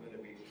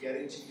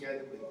getting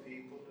together with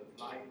people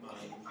of like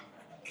mind,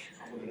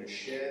 and we're going to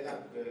share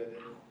that burden,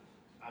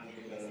 and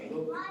we're going to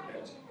look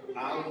at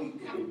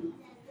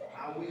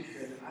how we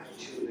can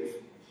actually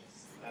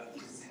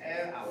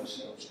prepare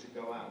ourselves to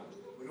go out.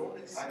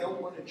 I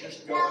don't want to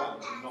just go out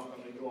and knock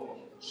on the door.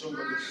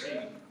 Somebody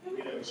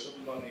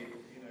somebody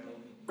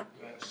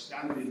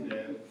standing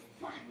there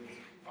with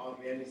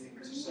hardly anything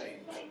to say.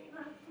 I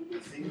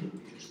think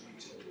we just need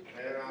to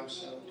prepare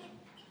ourselves.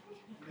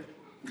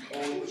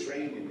 All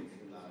training, if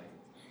you like,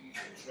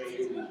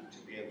 training to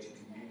be able to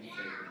communicate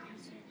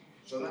with you.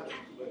 So that's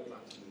where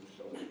Platinum is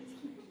going.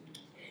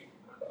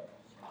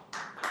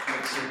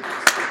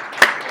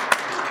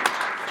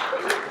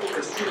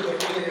 It's true that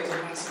really is a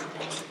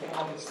massive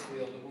harvest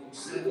field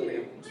certainly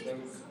amongst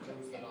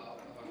those that are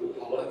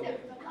learning.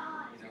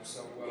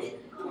 So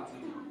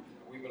Platinum,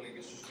 we believe,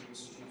 is just doing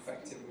such an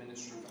effective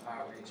ministry for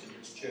outreach in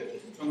this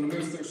church. So I'm going to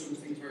move through some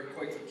things very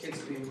quick. The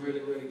kids are being really,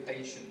 really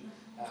patient.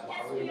 But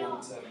I really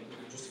want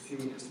just a few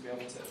minutes to be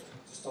able to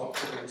start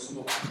covering some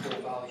of our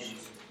core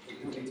values. But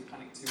you don't need to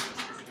panic too much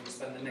because we're going to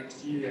spend the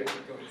next year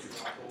going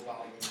through our core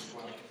values as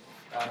well.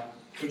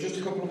 So just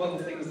a couple of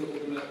other things that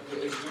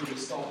is going to be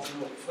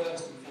starting up.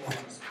 First and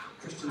foremost,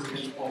 Christians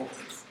Against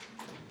Poverty.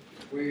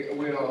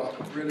 We are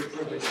really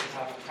privileged to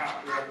have a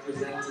CAP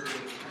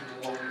representative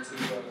coming along to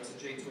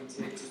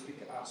J28 to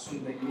speak at our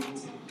Sunday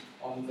meeting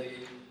on the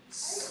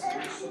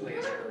Sunday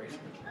is it,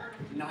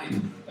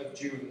 9th of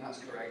June, that's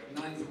correct.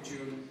 9th of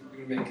June,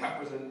 we're going to be a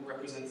CAP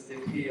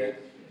representative here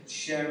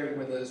sharing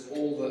with us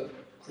all that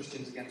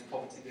Christians Against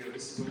Poverty do.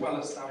 This is a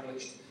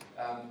well-established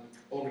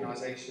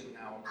organisation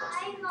now across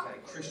the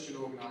UK, Christian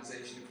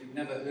organisation. If you've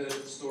never heard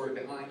the story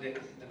behind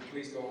it, then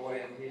please go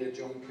away and hear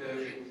John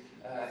Kirby,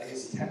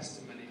 his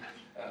testimony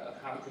of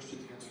how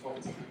Christians Against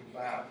Poverty came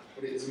about.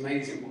 But it is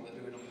amazing what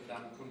they're doing up and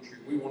down the country.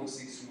 We want to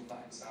see some of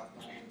that in South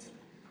Northampton.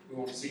 We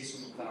want to see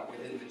some of that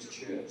within this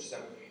church. So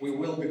we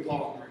will be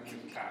partnering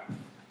with CAP.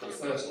 But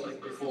firstly,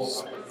 before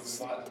that, we're going to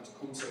invite them to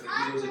come so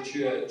that you as a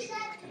church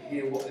can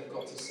hear what they've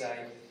got to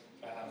say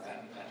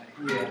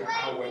and hear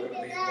how we're going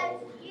to be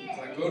involved with them. Is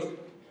that good?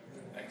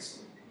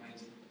 Excellent.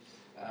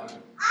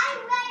 Amazing.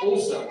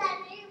 Also,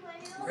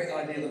 a great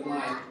idea that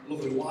my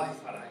lovely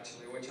wife had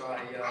actually, which I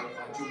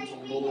jumped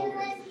on board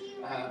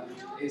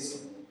with,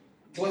 is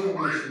global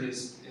mission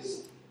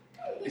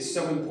is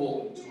so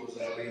important to us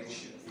as a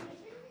leadership.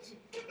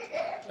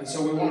 And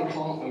so we want to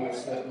partner with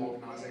certain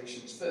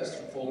organisations. First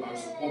and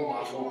foremost, one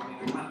by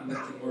one. Matt and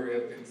Becky Murray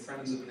have been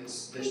friends of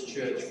this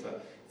church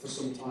for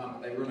some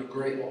time. They run a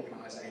great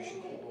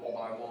organisation called One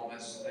by One,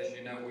 as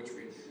you know, which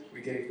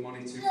we gave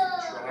money to for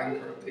the Sri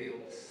Lanka appeal.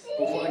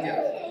 But we want to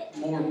get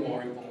more and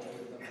more involved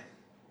with them.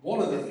 One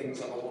of the things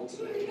that I want to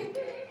do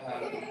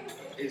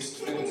is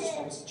to be able to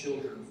sponsor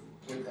children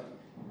with them.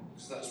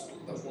 So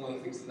that's one of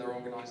the things that their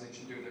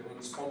organisation do. They run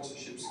a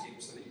sponsorship scheme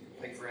so that you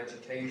can pay for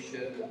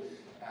education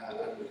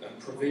and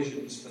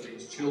provisions for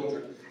these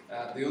children.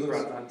 The other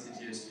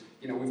advantage is,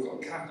 we've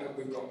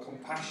got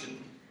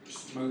Compassion,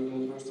 which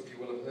most of you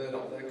will have heard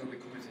of. They're going to be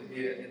coming in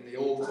here in the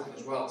autumn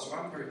as well. So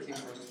I'm very keen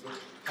for us to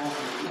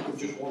partner not with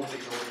just one of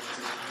these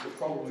organisations, but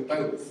probably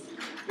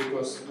both,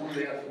 because one of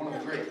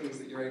the great things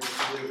that you're able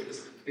to do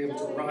is be able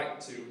to write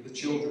to the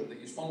children that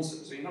you sponsor.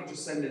 So you're not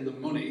just sending them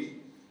money,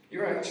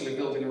 you're actually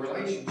building a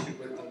relationship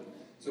with them.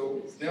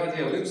 So the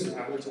idea Lucy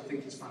had, which I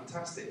think is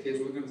fantastic,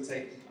 is we're going to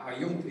take our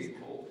young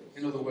people,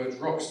 in other words,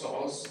 rock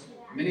stars,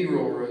 mini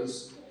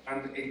roarers,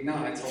 and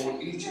Ignite. I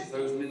want each of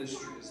those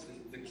ministries,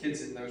 the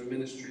kids in those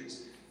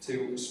ministries,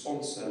 to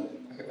sponsor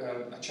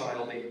a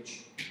child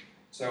each.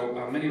 So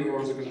our mini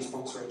roarers are going to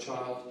sponsor a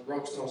child,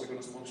 rock stars are going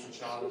to sponsor a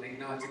child, and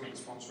Ignite are going to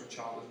sponsor a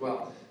child as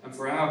well. And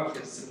for our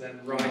kids to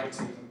then write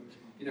to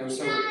them,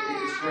 so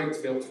it's great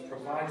to be able to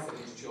provide for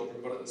these children,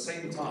 but at the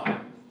same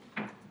time,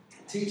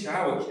 teach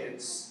our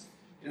kids,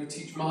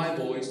 teach my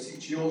boys,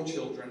 teach your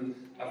children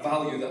a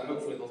value that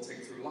hopefully they'll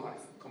take through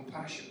life,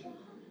 compassion,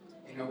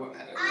 a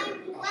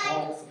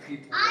heart for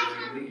people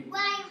that are in need.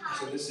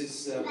 So this is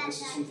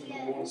something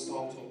that we want to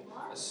start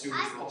up as soon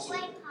as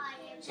possible.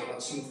 So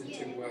that's something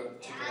to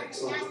get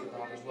excited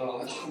about as well.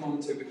 Let's come on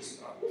to, because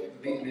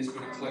the meeting is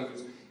going to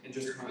close in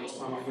just a moment's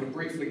time. I'm going to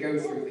briefly go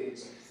through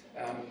these.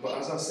 But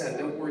as I said,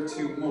 don't worry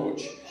too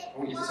much. I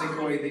want you to take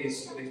away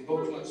these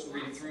booklets,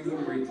 read through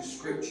them, read the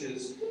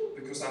scriptures,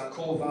 because our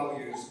core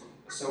values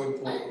are so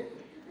important.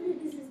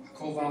 Our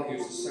core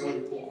values are so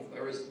important.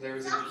 They're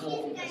as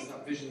important as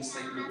that vision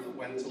statement that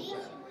went up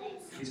there.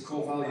 These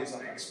core values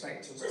I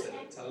expect us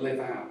to live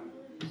out,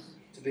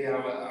 to be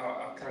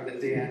our kind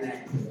of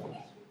DNA.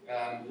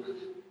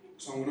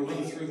 So I'm going to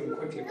run through them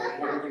quickly, but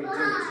what we're going to do is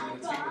we're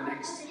going to take the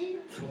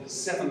next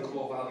 7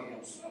 core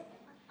values.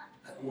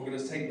 And we're going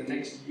to take the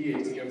next year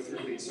to go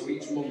through these. So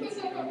each month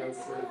we're going to go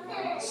through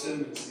a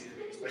sermon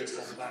series based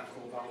on that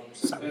core values.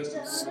 So first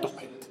and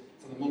foremost,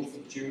 for the month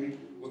of June,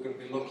 we're going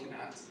to be looking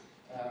at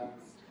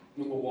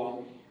number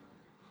 1,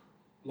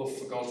 love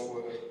for God's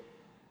word.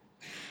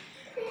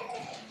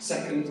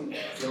 Second,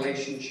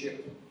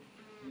 relationship.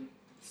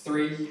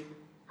 3,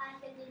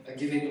 a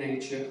giving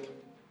nature.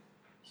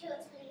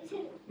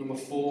 Number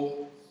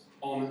 4,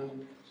 honour.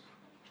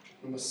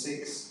 Number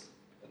 6,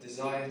 a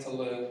desire to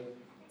learn,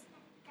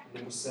 and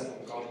number 7,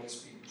 godly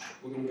speech.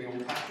 We're going to be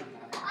unpacking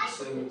that in the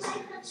sermon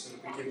series so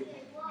that we give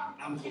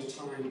ample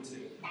time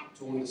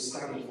to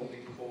understand what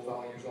these core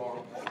values are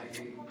and what they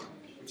mean,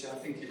 which I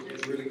think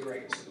is really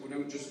great, so that we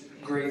don't just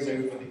graze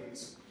over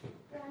these.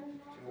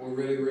 We're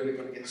really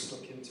going to get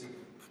stuck into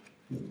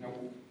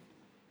them.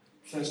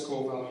 First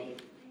core value,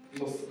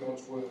 love for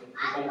God's word. We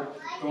hold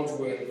God's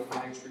word in the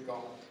highest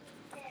regard.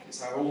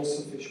 It's our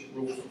all-sufficient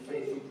rule for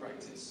faith and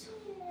practice.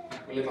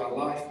 We live our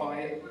life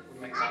by it. We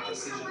make our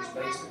decisions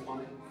based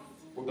upon it.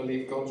 We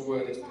believe God's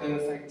word is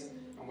perfect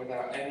and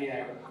without any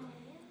error.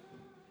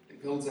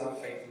 It builds our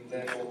faith, and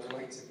therefore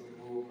collectively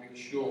we will make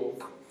sure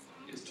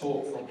it's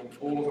taught from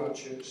all of our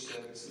church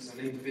services,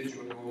 and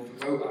individually we will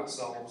devote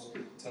ourselves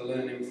to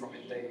learning from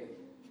it daily.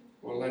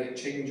 We'll let it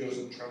change us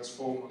and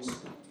transform us to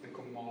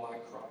become more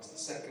like Christ. The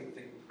second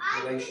thing,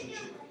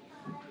 relationship.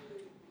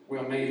 We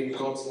are made in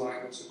God's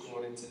likeness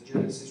according to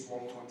Genesis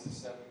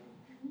 1:27.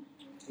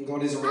 And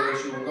God is a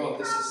relational God.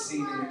 This is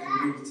seen in the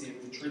community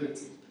of the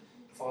Trinity,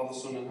 Father,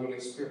 Son, and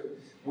Holy Spirit.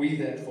 We,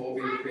 therefore,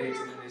 being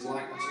created in His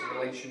likeness of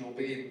relational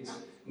beings,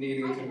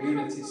 needing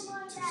communities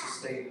to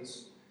sustain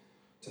us,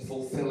 to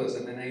fulfill us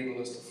and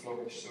enable us to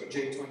flourish. So at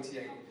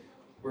J28,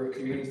 we're a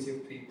community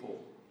of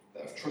people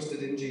that have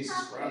trusted in Jesus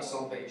for our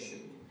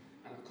salvation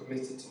and are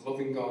committed to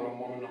loving God and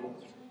one another.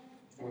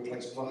 And we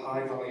place a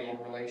high value on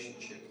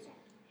relationship,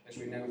 as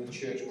we know the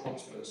church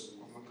prospers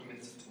when we're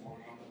committed to one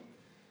another.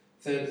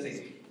 Third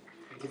thing,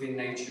 a giving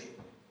nature.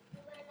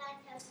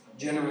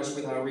 Generous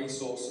with our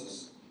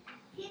resources,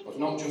 but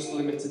not just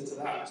limited to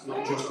that. It's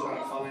not just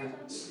about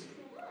finance.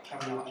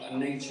 Having a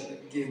nature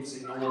that gives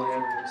in all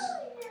areas.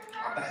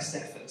 Our best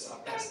efforts, our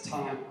best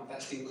time, our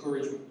best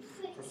encouragement,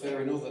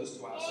 preferring others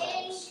to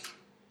ourselves.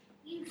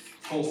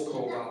 Fourth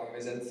core value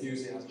is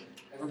enthusiasm.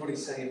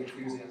 Everybody's saying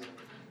enthusiasm.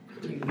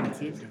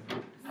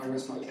 I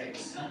rest my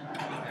case. I'm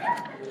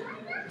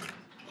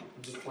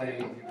just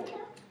playing with you.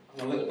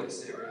 I'm a little bit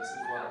serious as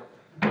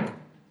well.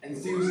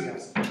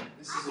 Enthusiasm.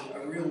 This is a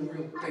real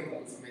big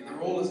one for me.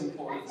 They're all as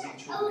important as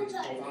each other, these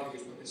core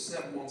values, but there's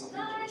certain ones I think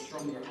that are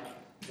stronger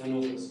than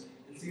others.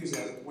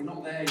 Enthusiasm. We're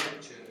not there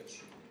yet,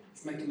 church.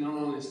 Just making an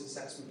honest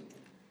assessment.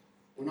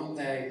 We're not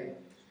there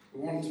yet. We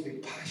want to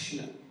be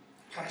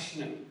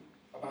passionate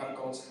about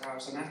God's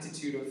house, an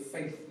attitude of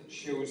faith that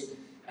shows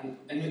an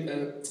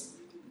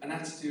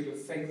attitude of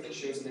faith that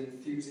shows an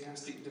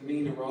enthusiastic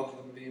demeanour rather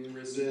than being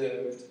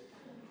reserved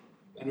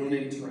and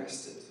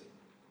uninterested.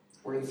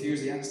 We're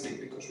enthusiastic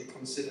because we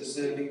consider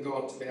serving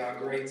God to be our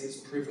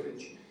greatest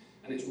privilege,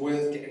 and it's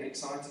worth getting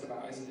excited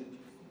about, isn't it?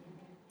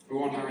 We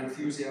want our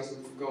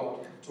enthusiasm for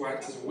God to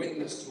act as a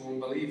witness to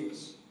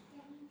unbelievers.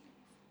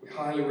 We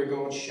highly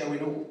regard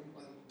showing up,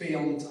 be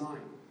on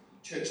time.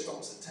 Church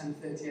starts at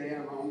 10:30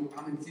 a.m.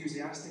 I'm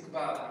enthusiastic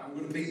about that. I'm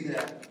going to be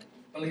there.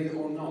 Believe it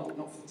or not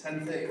for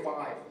 10:35,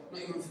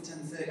 not even for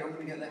 10:30. I'm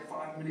going to get there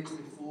 5 minutes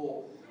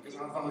before because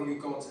I value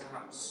God's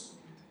house.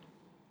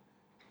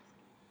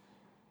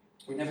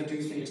 We never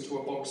do things to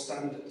a bog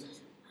standard.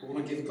 We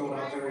want to give God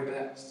our very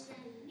best.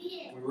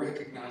 We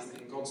recognise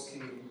that in God's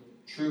kingdom,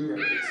 true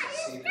greatness is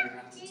seen in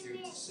an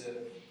attitude to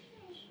serve.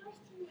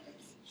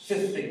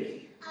 Fifth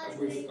thing,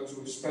 as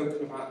we've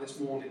spoken about this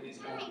morning, is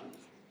honour.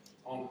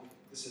 Honour.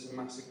 This is a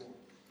massive one.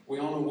 We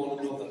honour one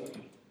another.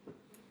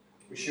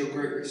 We show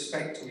great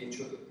respect to each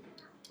other,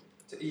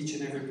 to each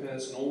and every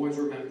person, always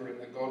remembering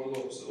that God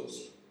loves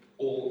us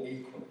all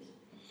equally.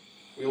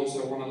 We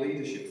also honour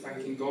leadership,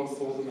 thanking God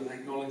for them and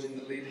acknowledging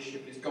that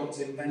leadership is God's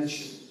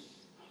invention,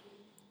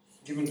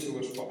 given to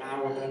us for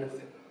our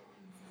benefit.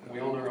 And we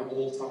honour at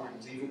all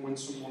times, even when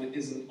someone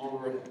isn't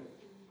honourable.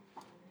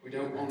 We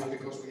don't honour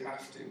because we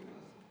have to,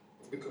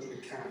 but because we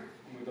can.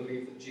 And we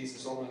believe that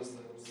Jesus honours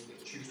those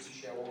that choose to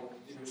show honour.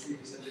 You know,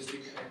 somebody said this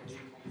week at AG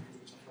conference,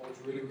 which I thought was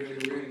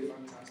really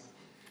fantastic.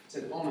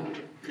 Said honour.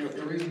 You know,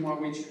 the reason why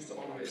we choose to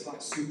honour it is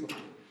like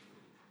Superman.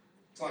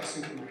 It's like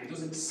Superman. He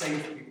doesn't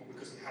save people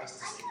because he has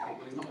to save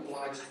people. He's not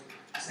obliged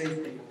to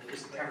save people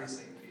because he can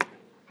save people.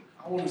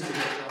 I want us to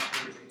get to that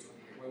point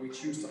where we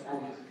choose to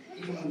honour,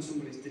 even when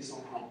somebody's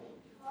dishonourable.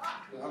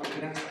 I've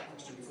been asked that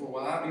question before.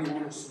 Well, how do you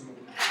honour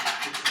somebody?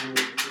 When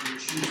we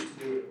choose to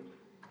do it.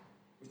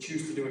 We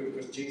choose to do it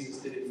because Jesus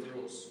did it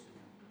for us.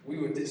 We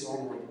were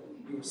dishonourable.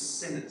 We were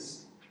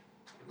sinners.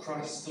 And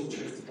Christ still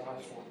chose to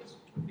die for us.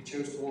 He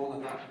chose to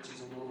honour that which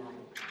is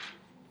unhonourable.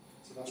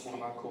 So that's one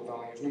of our core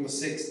values. Number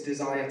 6,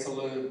 desire to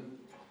learn.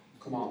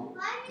 Come on.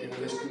 You know,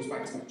 this comes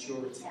back to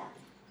maturity. You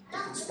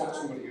can spot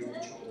somebody who's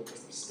mature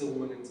because they're still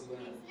willing to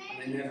learn.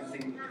 And they never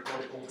think that they've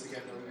got it all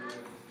together and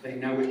they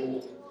know it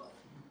all.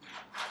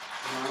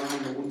 And I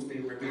remember once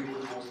being rebuked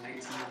when I was an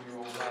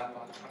 18-year-old lad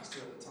by the pastor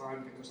at the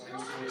time because I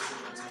used to always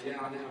say,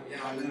 yeah, I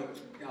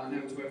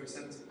know to every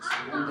sentence.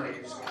 And one day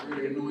he just got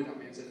really annoyed at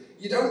me and said,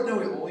 you don't know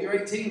it all, you're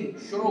 18,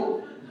 shut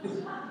up.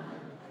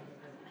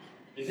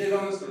 He did,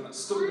 honestly, and that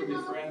stuck with me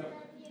forever.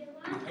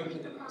 And I'm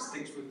hoping that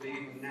sticks with me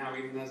even now,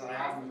 even as I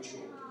have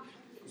matured.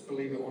 Because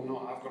believe it or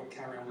not, I've got to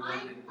carry on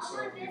learning.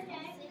 So,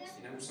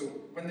 so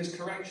when there's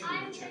correction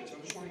in the church, I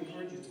just want to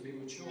encourage you to be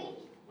mature.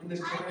 When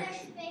there's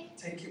correction,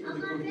 take it with a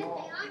good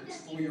heart.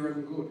 It's for your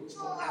own good. It's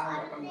for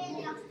our own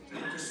good. It's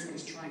not just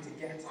somebody's trying to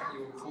get at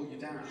you and pull you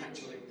down.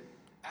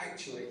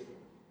 Actually,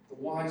 the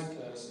wise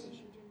person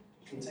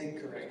can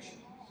take correction,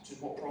 which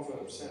is what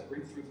Proverbs said.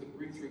 Read through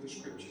the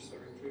scriptures that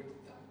are included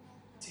there.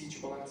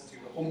 Teachable attitude,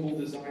 a humble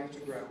desire to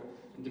grow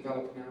and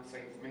develop in our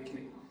faith, making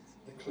it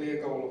the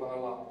clear goal of our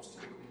lives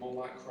to become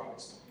more like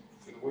Christ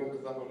through the work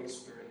of the Holy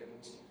Spirit in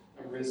us,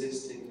 and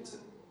resisting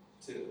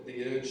to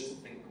the urge to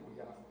think that we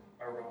have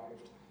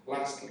arrived.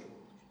 Lastly,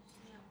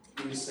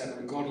 number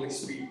 7, godly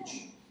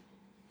speech.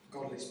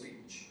 Godly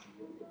speech.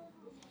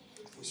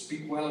 We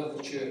speak well of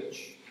the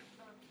church.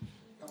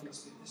 Godly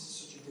speech. This is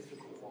such a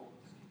difficult one.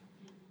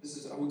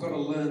 We've got to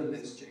learn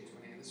this,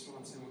 J20. This is what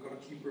I'm saying. We've got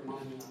to keep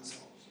reminding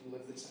ourselves and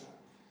live this out.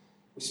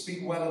 We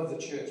speak well of the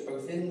church,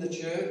 both in the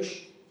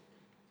church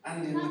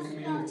and in the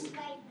community.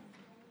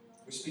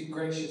 We speak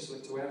graciously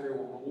to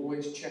everyone,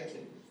 always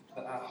checking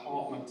that our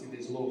heart motive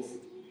is love.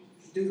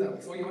 Just do that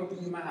before you open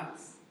your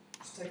mouth.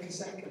 Just take a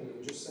second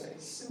and just say,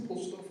 it's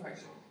simple stuff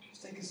actually.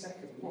 Just take a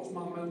second. What's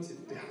my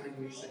motive behind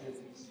me saying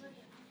this?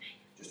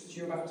 Just as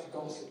you're about to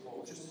gossip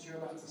or just as you're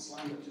about to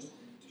slander,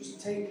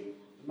 just take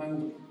the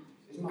moment.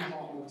 Is my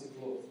heart motive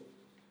love?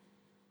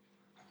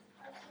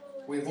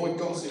 We avoid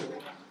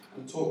gossip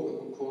and talk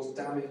that will cause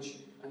damage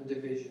and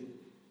division.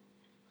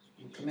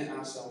 We commit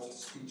ourselves to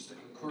speech that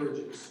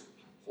encourages,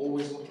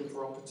 always looking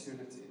for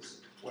opportunities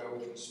where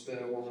we can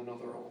spur one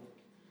another on.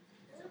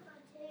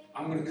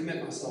 I'm going to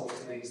commit myself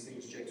to these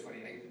things,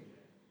 J28.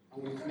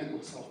 I'm going to commit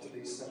myself to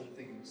these 7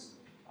 things.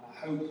 And I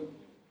hope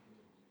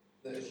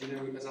that, as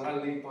I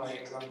lead by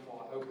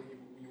example, I hope that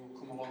you will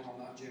come along on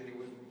that journey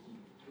with me.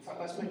 In fact,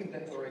 let's make a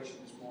declaration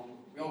this morning.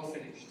 We all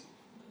finished.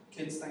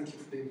 Kids, thank you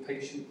for being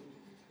patient.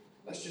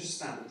 Let's just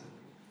stand.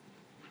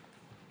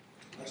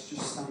 Let's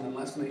just stand and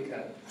let's make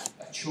a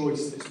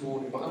choice this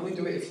morning. But only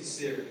do it if you're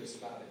serious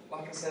about it.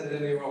 Like I said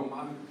earlier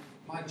on,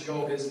 my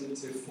job isn't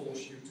to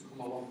force you to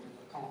come along.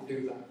 I can't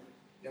do that.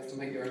 You have to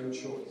make your own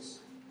choice.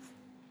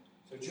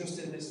 So just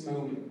in this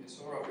moment, it's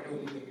all right. We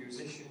don't need the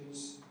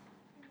musicians.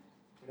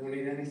 We don't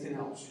need anything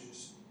else. It's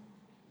just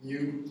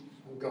you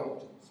and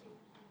God.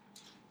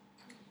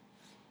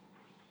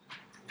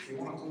 If you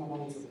want to come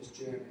along for this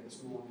journey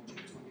this morning, J20,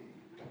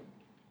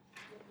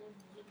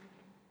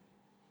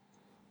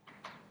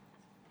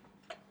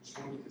 I just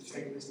want you to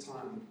take this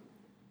time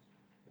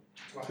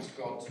to ask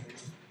God to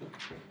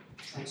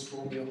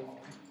transform your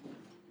heart,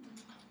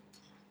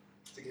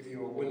 to give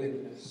you a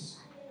willingness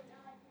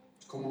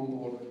to come on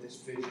board with this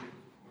vision,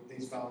 with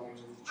these values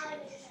of the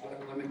church.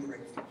 Let me pray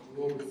for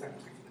you. Lord, we thank you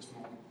for this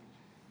morning.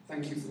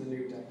 Thank you for the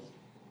new day.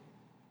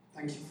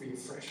 Thank you for your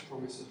fresh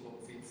promises,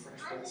 Lord, for your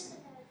fresh blessing.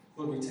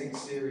 Lord, we take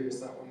serious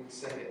that when we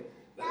say it,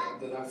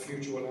 that our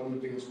future will only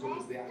be as good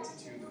as the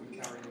attitude that we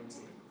carry into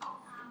it.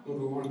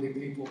 Lord, we want to be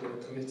people that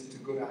are committed to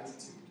good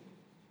attitude.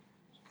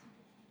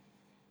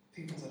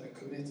 People that are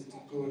committed to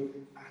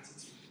good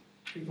attitude.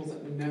 People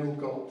that know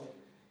God.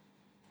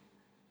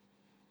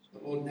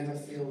 That, Lord, never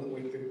feel that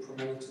we've been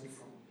promoted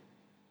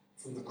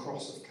from the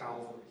cross of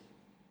Calvary,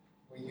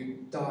 where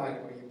you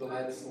died, where you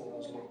bled for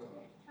us, Lord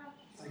God.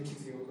 Thank you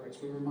for your grace.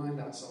 We remind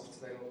ourselves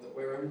today, Lord, that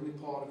we're only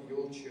part of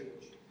your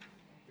church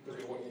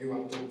because of what you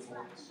have done for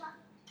us.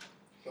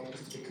 Help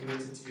us to be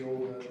committed to your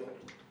word, Lord,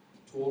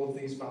 to all of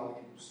these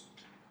values.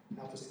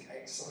 Help us to get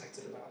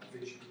excited about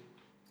vision,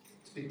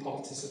 to be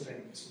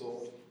participants,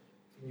 Lord,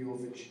 in your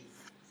vision.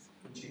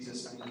 In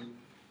Jesus' name,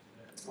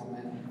 amen.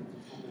 Amen.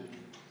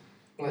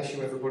 Bless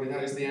you, everybody.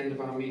 That is the end of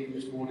our meeting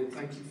this morning.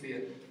 Thank you for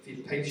your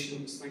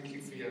patience. Thank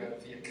you for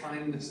your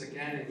kindness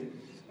again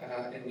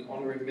in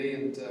honouring me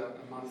and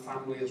my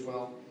family as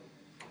well.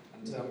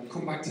 And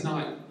come back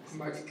tonight. Come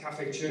back to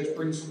Cafe Church.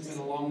 Bring something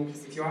along.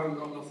 If you haven't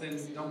got nothing,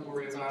 don't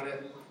worry about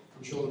it.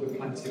 I'm sure there'll be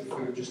plenty of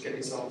food. Just get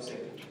yourselves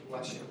in.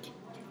 Bless you.